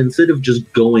 will, instead of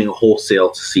just going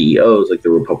wholesale to CEOs like the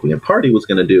Republican Party was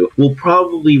going to do, will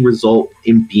probably result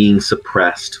in being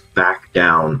suppressed back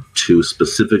down to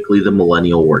specifically the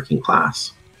millennial working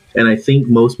class. And I think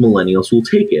most millennials will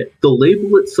take it. They'll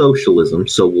label it socialism,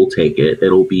 so we'll take it.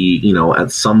 It'll be,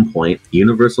 at some point,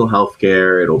 universal health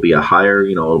care. It'll be a higher,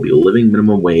 it'll be a living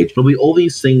minimum wage. It'll be all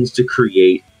these things to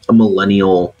create a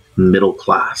millennial middle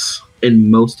class. And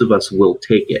most of us will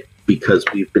take it because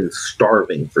we've been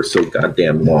starving for so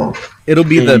goddamn long. It'll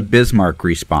be the Bismarck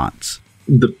response.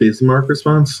 The Bismarck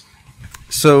response?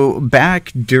 So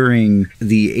back during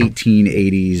the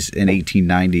 1880s and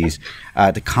 1890s,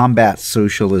 to combat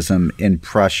socialism in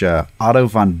Prussia, Otto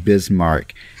von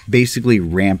Bismarck basically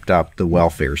ramped up the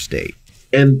welfare state.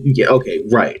 And yeah, okay,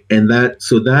 right. And that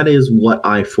is what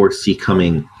I foresee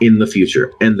coming in the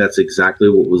future. And that's exactly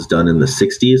what was done in the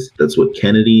 60s. That's what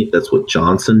Kennedy, that's what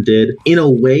Johnson did. In a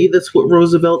way, that's what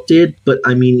Roosevelt did. But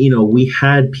we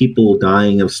had people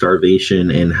dying of starvation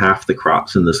and half the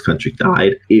crops in this country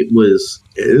died.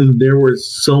 There were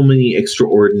so many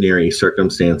extraordinary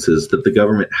circumstances that the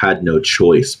government had no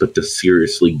choice but to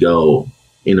seriously go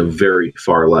in a very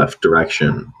far left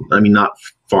direction. Not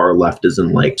far left as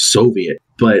in like Soviet,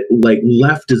 but like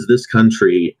left as this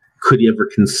country could ever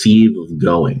conceive of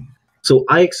going. So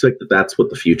I expect that that's what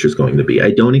the future is going to be.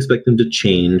 I don't expect them to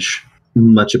change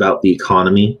much about the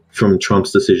economy from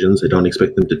Trump's decisions. I don't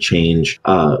expect them to change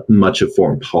much of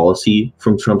foreign policy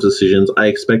from Trump's decisions. I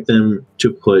expect them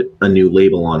to put a new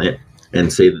label on it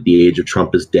and say that the age of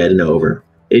Trump is dead and over.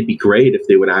 It'd be great if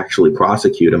they would actually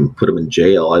prosecute him, put him in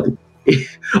jail.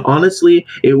 Honestly,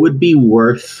 it would be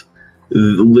worth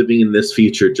living in this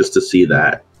future just to see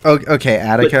that. Okay,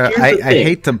 Attica, I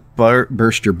hate to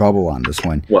burst your bubble on this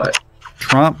one. What?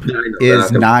 Trump is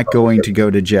not going to go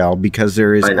to jail because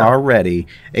there is already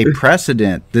a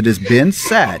precedent that has been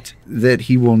set that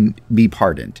he will be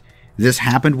pardoned. This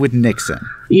happened with Nixon.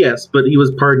 Yes, but he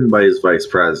was pardoned by his vice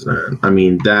president.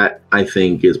 That, I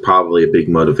think, is probably a big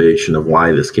motivation of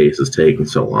why this case is taking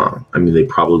so long. They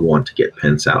probably want to get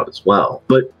Pence out as well.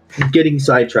 But getting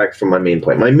sidetracked from my main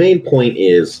point. My main point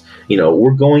is,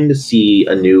 we're going to see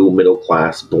a new middle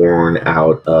class born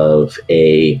out of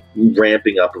a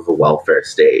ramping up of a welfare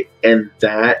state. And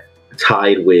that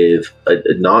tied with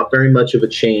not very much of a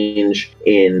change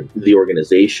in the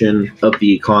organization of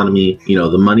the economy.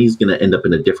 The money's going to end up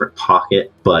in a different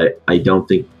pocket, but I don't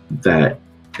think that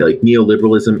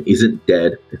neoliberalism isn't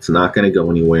dead. It's not going to go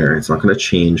anywhere. It's not going to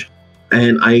change.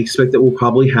 And I expect that we'll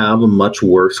probably have a much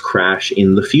worse crash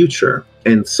in the future.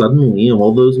 And suddenly,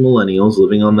 all those millennials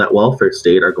living on that welfare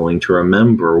state are going to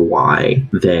remember why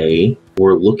they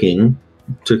were looking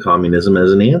to communism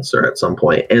as an answer at some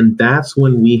point. And that's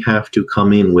when we have to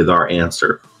come in with our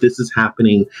answer. This is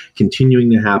happening, continuing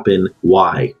to happen.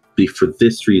 Why? For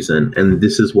this reason. And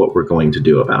this is what we're going to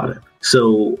do about it.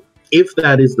 So if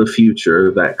that is the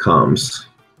future that comes,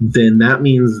 then that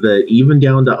means that even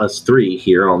down to us three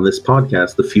here on this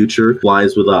podcast, the future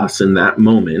lies with us in that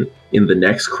moment, in the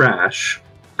next crash,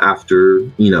 after,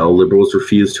 liberals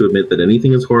refuse to admit that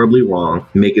anything is horribly wrong,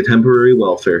 make a temporary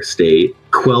welfare state,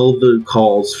 quell the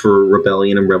calls for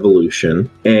rebellion and revolution,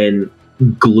 and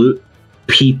glue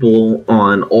people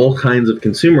on all kinds of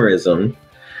consumerism,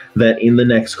 that in the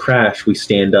next crash, we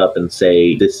stand up and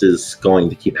say, this is going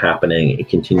to keep happening. It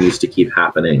continues to keep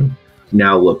happening.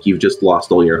 Now, look, you've just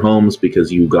lost all your homes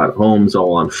because you got homes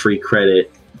all on free credit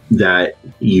that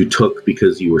you took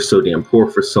because you were so damn poor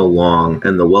for so long.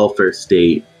 And the welfare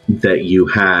state that you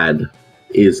had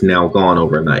is now gone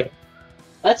overnight.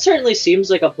 That certainly seems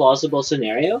like a plausible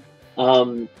scenario.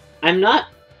 I'm not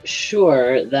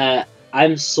sure that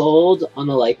I'm sold on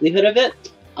the likelihood of it,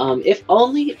 if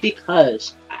only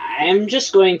because I'm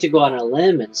just going to go on a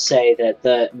limb and say that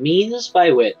the means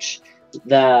by which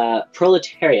the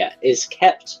proletariat is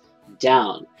kept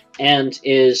down and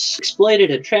is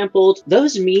exploited and trampled,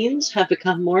 those means have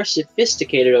become more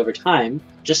sophisticated over time,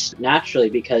 just naturally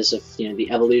because of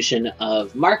the evolution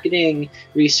of marketing,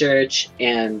 research,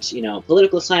 and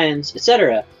political science,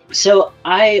 etc. So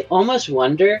I almost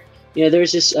wonder,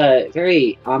 there's this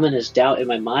very ominous doubt in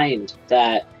my mind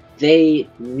that they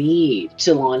need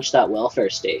to launch that welfare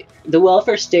state. The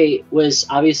welfare state was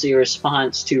obviously a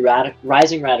response to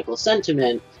rising radical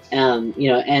sentiment,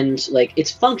 and like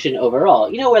its function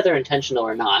overall, whether intentional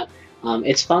or not,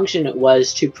 its function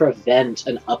was to prevent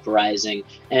an uprising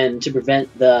and to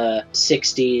prevent the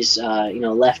 60s,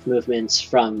 left movements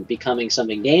from becoming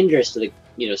something dangerous to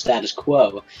the, status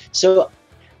quo. So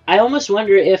I almost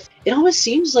wonder if it almost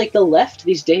seems like the left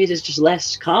these days is just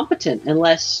less competent and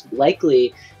less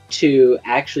likely to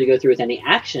actually go through with any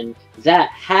action that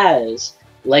has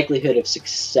likelihood of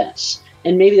success.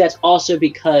 And maybe that's also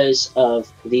because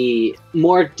of the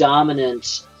more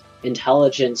dominant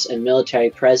intelligence and military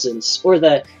presence, or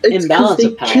the imbalance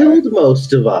of power. They killed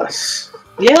most of us.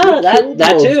 Yeah, that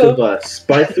most too. Of us.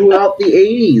 Throughout the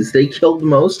 80s, they killed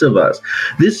most of us.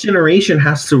 This generation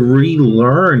has to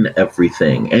relearn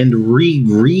everything and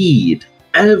reread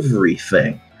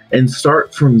everything and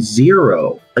start from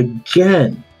zero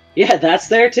again. Yeah, that's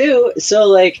there too. So,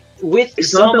 like, with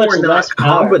it's so not that much we're less not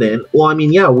competent. Well, I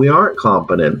mean, yeah, we aren't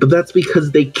competent, but that's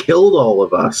because they killed all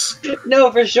of us. No,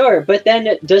 for sure. But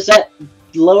then, does that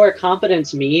lower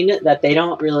competence mean that they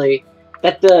don't really,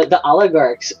 that the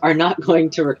oligarchs are not going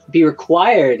to be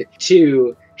required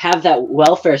to have that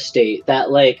welfare state,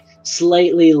 that like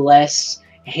slightly less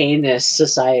heinous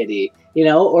society,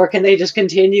 or can they just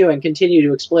continue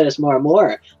to exploit us more and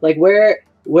more? Like, where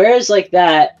is like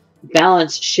that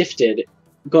balance shifted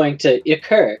going to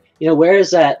occur? Where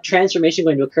is that transformation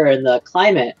going to occur in the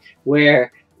climate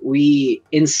where we,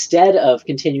 instead of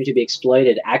continuing to be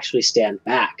exploited, actually stand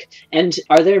back? And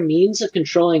are there means of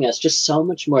controlling us just so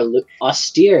much more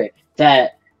austere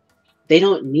that they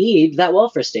don't need that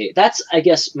welfare state? That's, I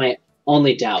guess, my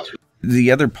only doubt.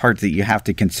 The other part that you have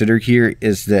to consider here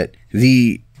is that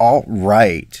the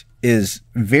alt-right is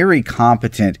very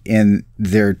competent in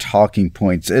their talking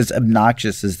points, as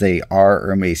obnoxious as they are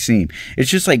or may seem. It's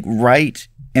just like right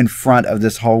in front of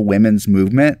this whole women's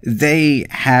movement, they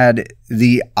had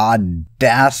the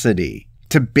audacity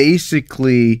to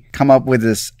basically come up with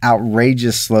this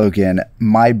outrageous slogan,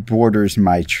 "My borders,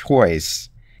 my choice,"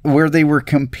 where they were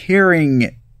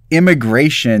comparing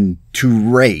immigration to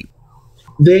rape.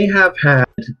 They have had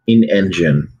an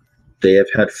engine. They have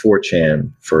had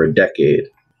 4chan for a decade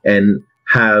and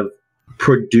have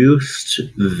produced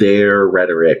their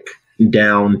rhetoric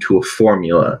down to a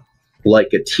formula,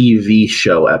 like a TV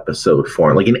show episode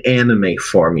form, like an anime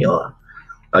formula.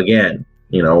 Again,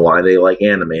 why they like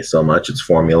anime so much, it's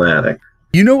formulatic.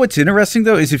 You know what's interesting,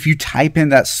 though, is if you type in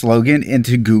that slogan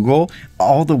into Google,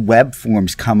 all the web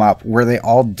forms come up where they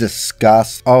all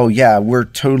discuss, oh, yeah, we're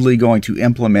totally going to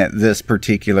implement this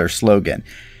particular slogan.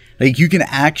 Like, you can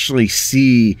actually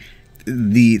see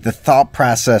the thought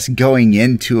process going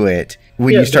into it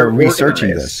when you start researching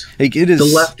this. Like, it is...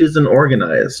 The left isn't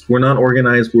organized. We're not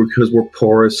organized because we're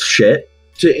poor as shit.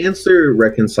 To answer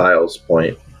Reconcile's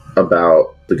point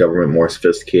about the government more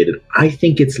sophisticated, I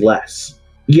think it's less.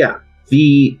 Yeah,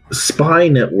 the spy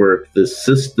network,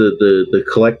 the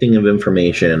collecting of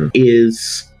information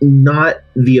is not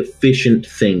the efficient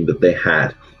thing that they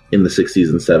had in the 60s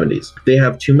and 70s. They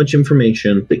have too much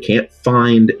information. They can't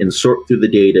find and sort through the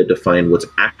data to find what's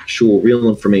actual real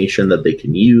information that they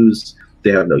can use.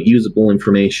 They have no usable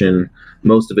information.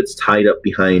 Most of it's tied up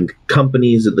behind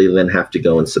companies that they then have to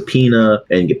go and subpoena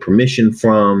and get permission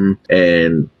from.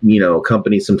 And,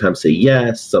 companies sometimes say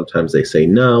yes, sometimes they say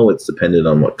no. It's dependent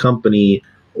on what company,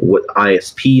 what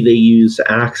ISP they use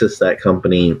to access that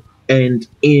company. And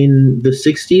in the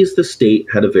 60s, the state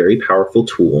had a very powerful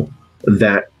tool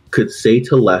that could say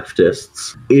to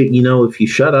leftists, if you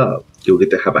shut up, you'll get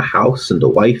to have a house and a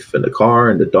wife and a car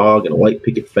and a dog and a white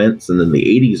picket fence, and then the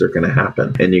 80s are going to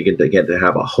happen. And you're going to get to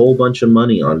have a whole bunch of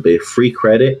money on free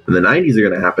credit, and the 90s are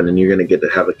going to happen, and you're going to get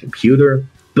to have a computer.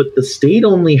 But the state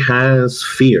only has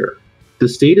fear. The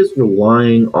state is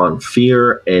relying on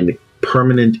fear and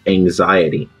permanent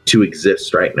anxiety to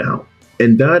exist right now.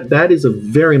 And that is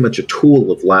very much a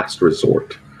tool of last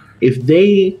resort. If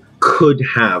they could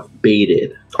have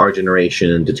baited our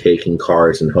generation into taking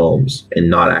cars and homes and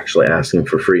not actually asking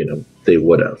for freedom, they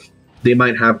would have. They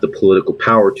might have the political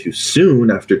power too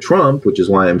soon after Trump, which is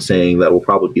why I'm saying that will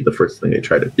probably be the first thing they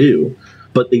try to do.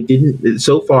 But they didn't.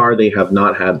 So far, they have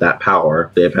not had that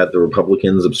power. They have had the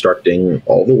Republicans obstructing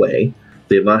all the way.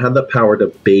 They have not had the power to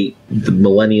bait the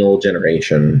millennial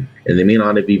generation, and they may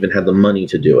not have even had the money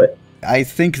to do it. I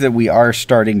think that we are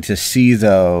starting to see,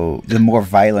 though, the more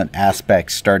violent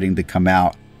aspects starting to come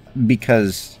out,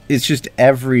 because it's just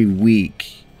every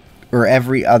week or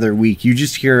every other week, you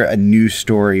just hear a new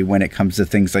story when it comes to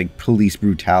things like police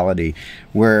brutality,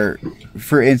 where,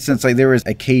 for instance, like there was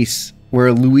a case where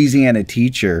a Louisiana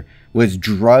teacher was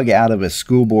drug out of a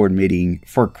school board meeting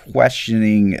for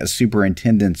questioning a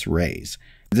superintendent's raise.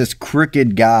 This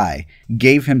crooked guy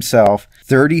gave himself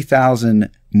 $30,000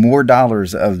 more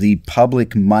of the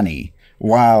public money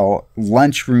while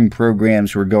lunchroom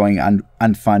programs were going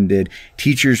unfunded.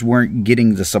 Teachers weren't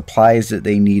getting the supplies that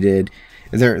they needed.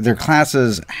 Their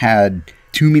classes had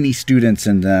too many students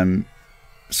in them.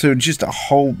 So just a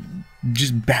whole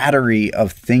battery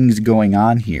of things going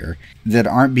on here that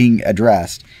aren't being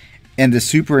addressed. And the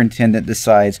superintendent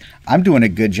decides, I'm doing a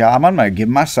good job, I'm going to give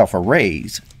myself a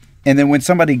raise. And then when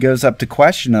somebody goes up to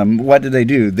question them, what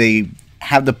do? They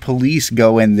have the police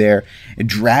go in there and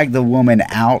drag the woman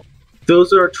out.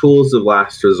 Those are tools of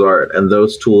last resort, and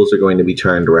those tools are going to be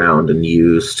turned around and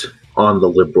used on the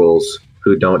liberals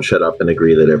who don't shut up and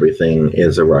agree that everything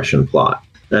is a Russian plot.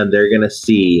 And they're going to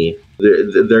see,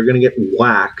 they're going to get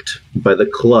whacked by the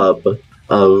club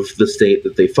of the state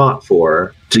that they fought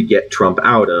for to get Trump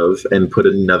out of and put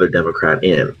another Democrat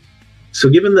in. So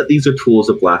given that these are tools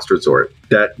of last resort,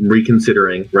 that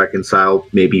reconsidering Reconcile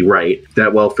may be right,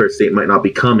 that welfare state might not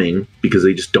be coming because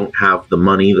they just don't have the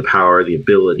money, the power, the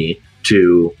ability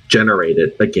to generate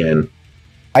it again.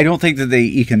 I don't think that they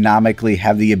economically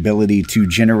have the ability to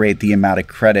generate the amount of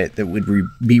credit that would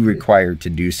be required to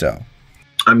do so.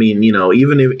 I mean, you know,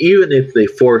 even if they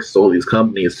forced all these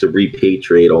companies to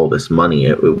repatriate all this money,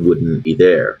 it wouldn't be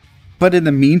there. But in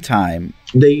the meantime,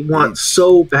 they want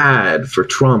so bad for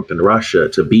Trump and Russia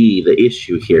to be the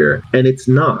issue here, and it's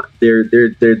not.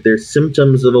 They're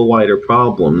symptoms of a wider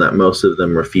problem that most of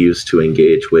them refuse to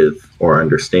engage with or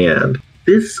understand.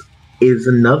 This is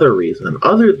another reason,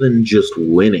 other than just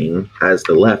winning as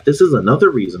the left, this is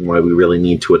another reason why we really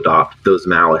need to adopt those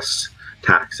Maoist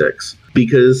tactics.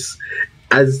 Because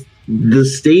as the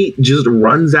state just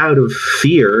runs out of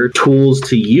fear tools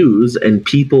to use and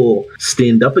people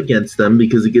stand up against them,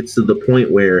 because it gets to the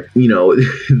point where, you know,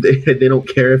 they don't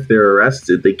care if they're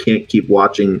arrested. They can't keep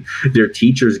watching their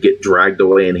teachers get dragged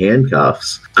away in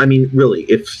handcuffs. I mean, really,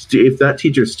 if that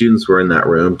teacher's students were in that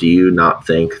room, do you not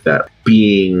think that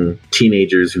being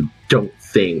teenagers who don't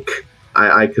think,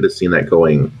 I could have seen that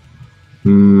going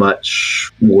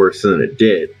much worse than it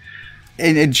did.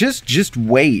 And just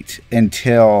wait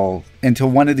until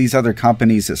one of these other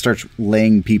companies that starts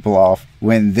laying people off,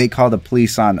 when they call the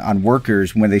police on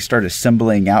workers when they start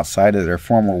assembling outside of their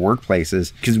former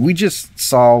workplaces. Because we just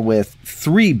saw with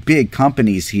 3 big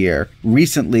companies here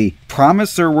recently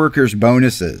promise their workers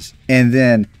bonuses and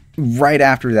then right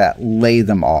after that lay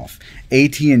them off.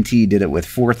 AT&T did it with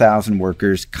 4,000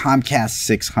 workers, Comcast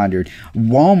 600.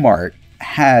 Walmart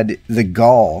had the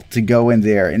gall to go in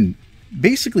there and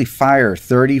basically fire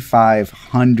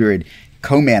 3,500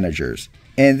 co-managers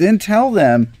and then tell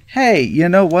them, hey, you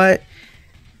know what?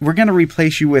 We're going to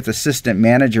replace you with assistant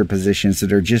manager positions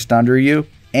that are just under you.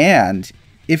 And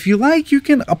if you like, you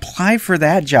can apply for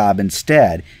that job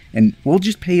instead, and we'll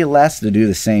just pay you less to do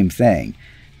the same thing.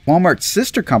 Walmart's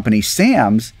sister company,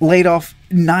 Sam's, laid off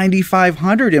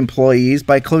 9,500 employees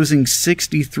by closing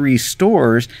 63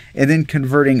 stores and then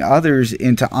converting others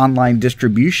into online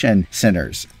distribution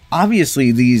centers.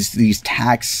 Obviously, these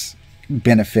tax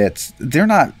benefits, they're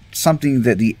not something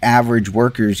that the average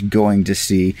worker is going to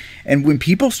see. And when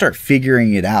people start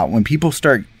figuring it out, when people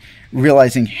start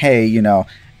realizing, hey, you know,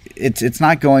 it's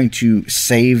not going to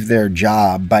save their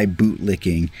job by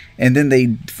bootlicking, and then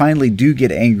they finally do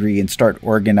get angry and start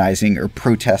organizing or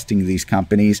protesting these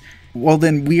companies, well,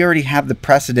 then we already have the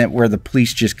precedent where the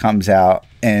police just comes out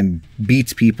and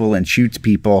beats people and shoots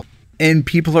people. And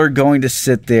people are going to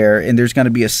sit there, and there's going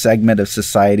to be a segment of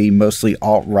society, mostly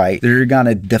alt-right, that are going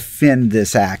to defend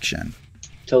this action.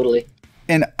 Totally.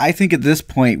 And I think at this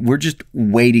point, we're just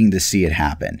waiting to see it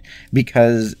happen.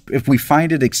 Because if we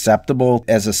find it acceptable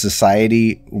as a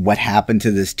society, what happened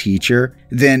to this teacher,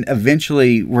 then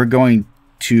eventually we're going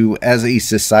to, as a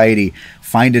society,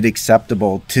 find it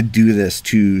acceptable to do this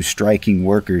to striking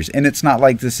workers. And it's not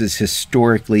like this is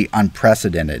historically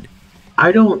unprecedented.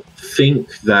 I don't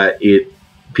think that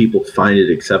people find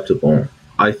it acceptable.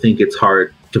 I think it's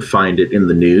hard to find it in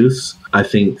the news. I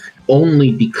think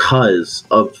only because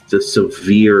of the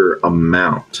severe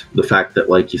amount, the fact that,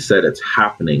 like you said, it's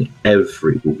happening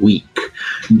every week,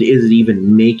 is it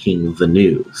even making the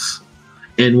news.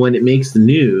 And when it makes the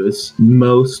news,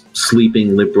 most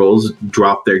sleeping liberals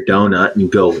drop their donut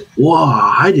and go, whoa,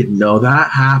 I didn't know that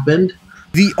happened.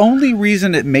 The only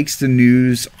reason it makes the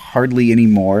news hardly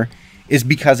anymore is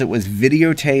because it was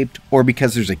videotaped or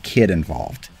because there's a kid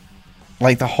involved.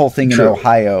 Like the whole thing in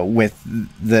Ohio with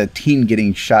the teen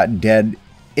getting shot dead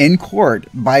in court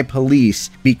by police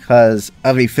because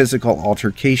of a physical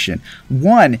altercation.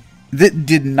 One that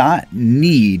did not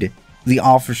need the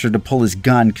officer to pull his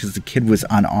gun because the kid was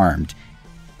unarmed.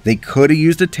 They could have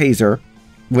used a taser,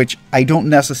 which I don't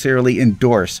necessarily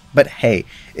endorse, but hey,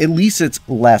 at least it's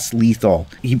less lethal.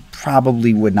 He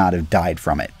probably would not have died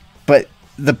from it. But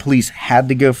the police had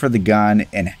to go for the gun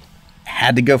and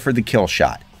had to go for the kill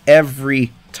shot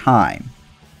every time.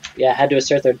 Yeah, had to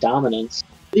assert their dominance.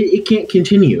 It can't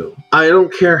continue. I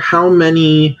don't care how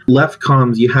many left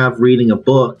comms you have reading a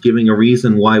book giving a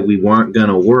reason why we weren't going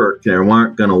to work and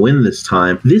weren't going to win this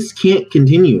time. This can't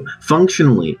continue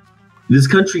functionally. This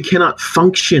country cannot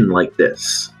function like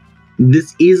this.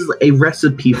 This is a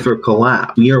recipe for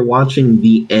collapse. We are watching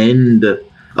the end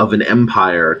of an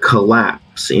empire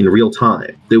collapse in real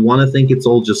time. They want to think it's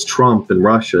all just Trump and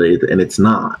Russia, and it's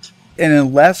not. And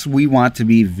unless we want to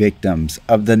be victims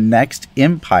of the next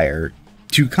empire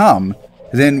to come,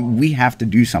 then we have to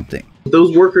do something.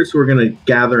 Those workers who are going to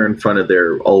gather in front of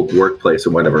their old workplace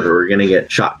or whatever, who are going to get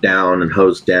shot down and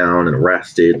hosed down and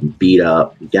arrested and beat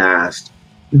up and gassed,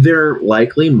 they're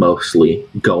likely mostly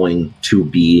going to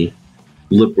be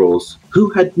liberals who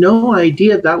had no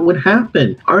idea that would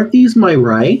happen. Aren't these my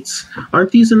rights?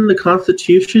 Aren't these in the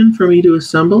Constitution for me to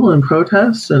assemble and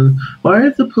protest? And why are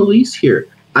the police here?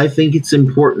 I think it's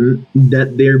important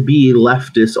that there be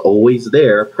leftists always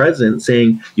there, present,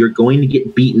 saying, you're going to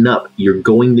get beaten up, you're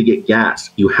going to get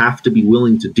gassed, you have to be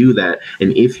willing to do that,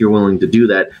 and if you're willing to do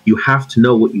that, you have to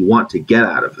know what you want to get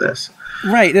out of this.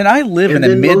 Right, and I live in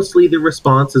a mostly the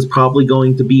response is probably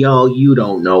going to be, oh, you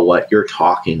don't know what you're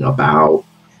talking about.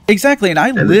 Exactly, and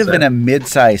I live in a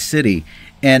mid-sized city,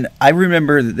 and I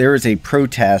remember that there was a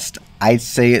protest, I'd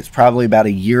say it's probably about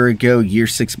a year ago, year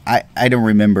 6, I don't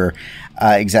remember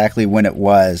exactly when it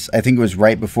was. I think it was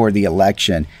right before the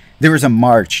election. There was a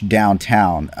march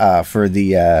downtown for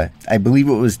the, I believe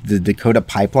it was the Dakota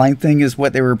pipeline thing is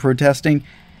what they were protesting.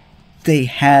 They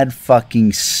had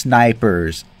fucking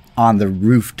snipers on the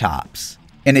rooftops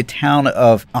in a town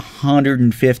of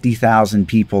 150,000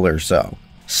 people or so.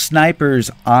 Snipers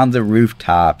on the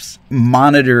rooftops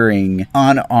monitoring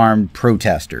unarmed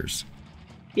protesters.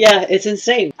 Yeah, it's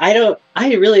insane. I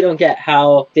really don't get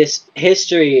how this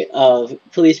history of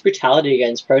police brutality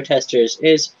against protesters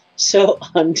is so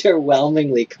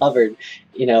underwhelmingly covered,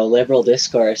 liberal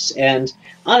discourse. And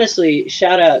honestly,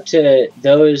 shout out to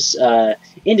those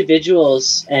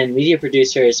individuals and media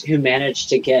producers who managed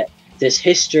to get this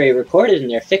history recorded in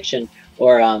their fiction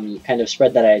or kind of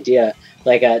spread that idea.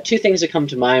 Like two things that come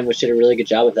to mind which did a really good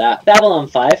job of that. Babylon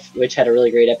 5, which had a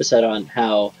really great episode on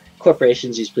how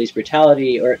corporations use police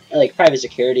brutality or like private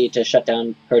security to shut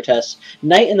down protests.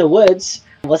 Night in the Woods.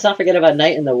 Let's not forget about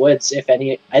Night in the Woods. I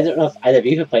don't know if either of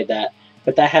you have played that,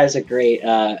 but that has a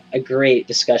great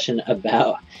discussion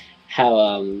about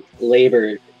how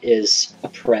labor is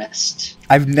oppressed.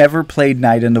 I've never played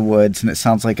Night in the Woods, and it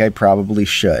sounds like I probably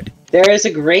should. There is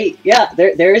a great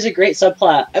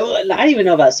subplot. I don't even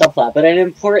know about subplot, but an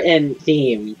important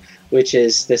theme, which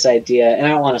is this idea, and I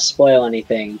don't want to spoil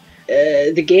anything.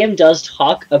 The game does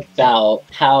talk about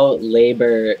how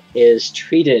labor is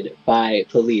treated by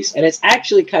police, and it's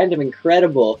actually kind of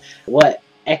incredible what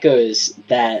echoes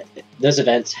that those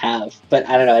events have. But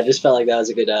I don't know, I just felt like that was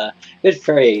a good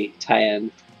furry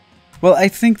tie-in. Well, I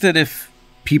think that if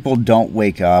people don't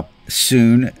wake up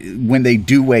soon, when they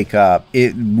do wake up,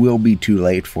 it will be too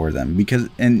late for them,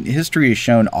 and history has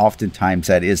shown oftentimes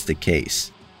that is the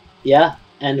case. Yeah.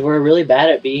 And we're really bad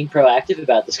at being proactive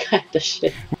about this kind of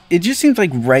shit. It just seems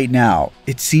like right now,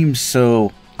 it seems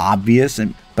so obvious,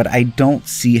 but I don't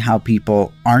see how more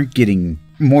people aren't getting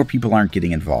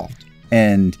involved.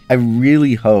 And I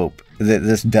really hope that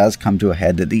this does come to a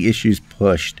head, that the issue's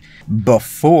pushed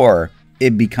before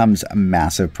it becomes a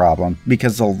massive problem.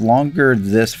 Because the longer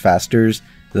this festers,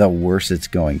 the worse it's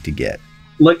going to get.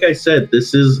 Like I said,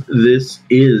 this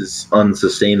is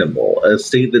unsustainable. A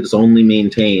state that's only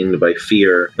maintained by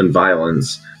fear and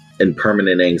violence and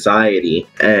permanent anxiety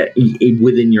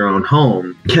within your own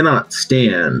home cannot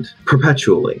stand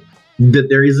perpetually. That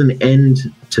there is an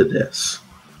end to this.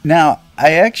 Now,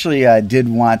 I actually did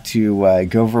want to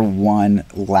go over one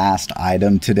last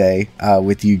item today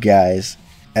with you guys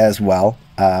as well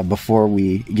before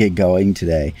we get going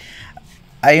today.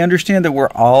 I understand that we're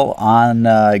all on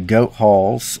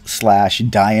Goathole's /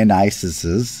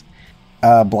 Dionysus's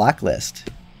Blocklist.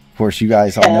 Of course, you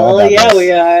guys all know about this.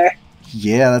 We are.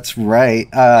 Yeah, that's right.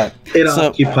 It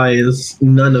occupies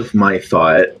none of my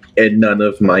thought and none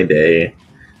of my day.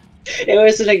 It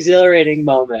was an exhilarating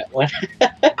moment when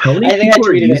How many people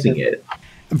are using it?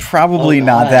 Probably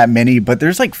not that many, but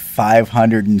there's like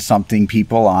 500 and something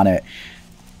people on it.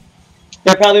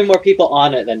 There are probably more people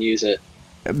on it than use it.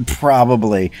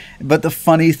 Probably. But the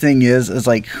funny thing is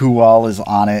like who all is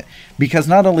on it, because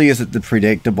not only is it the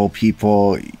predictable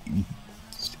people,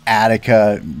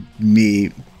 Attica,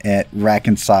 me, at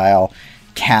Reconcile,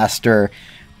 Caster,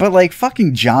 but like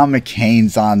fucking John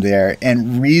McCain's on there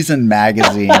and Reason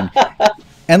Magazine.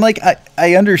 And like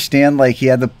I understand like he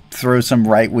had to throw some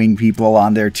right-wing people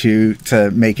on there too to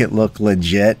make it look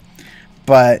legit,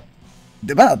 but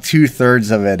about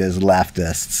 2/3 of it is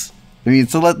leftists. I mean,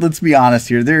 so let's be honest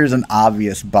here. There is an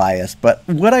obvious bias, but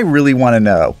what I really want to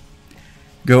know,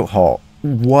 Goathole,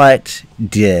 what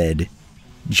did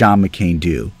John McCain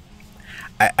do?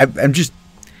 I'm just,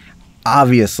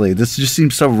 obviously, this just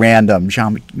seems so random.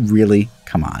 John, really?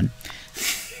 Come on.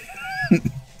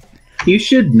 You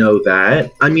should know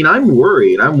that. I mean, I'm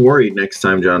worried. I'm worried next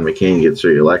time John McCain gets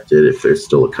reelected, if there's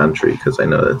still a country, because I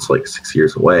know that's like 6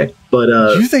 years away. But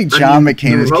you think John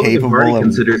McCain is capable Party of?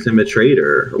 Considers him a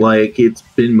traitor. Like, it's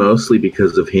been mostly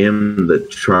because of him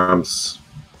that Trump's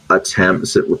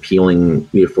attempts at repealing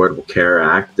the Affordable Care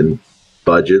Act and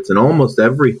budgets and almost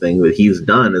everything that he's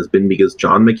done has been because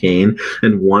John McCain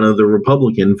and one other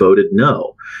Republican voted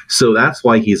no. So that's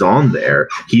why he's on there.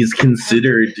 He's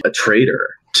considered a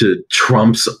traitor to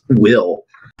Trump's will.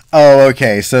 Oh,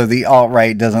 okay. So the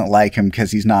alt-right doesn't like him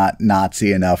because he's not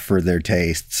Nazi enough for their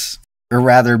tastes. Or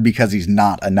rather, because he's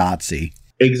not a Nazi.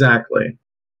 Exactly.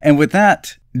 And with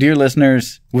that, dear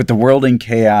listeners, with the world in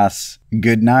chaos,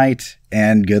 good night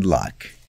and good luck.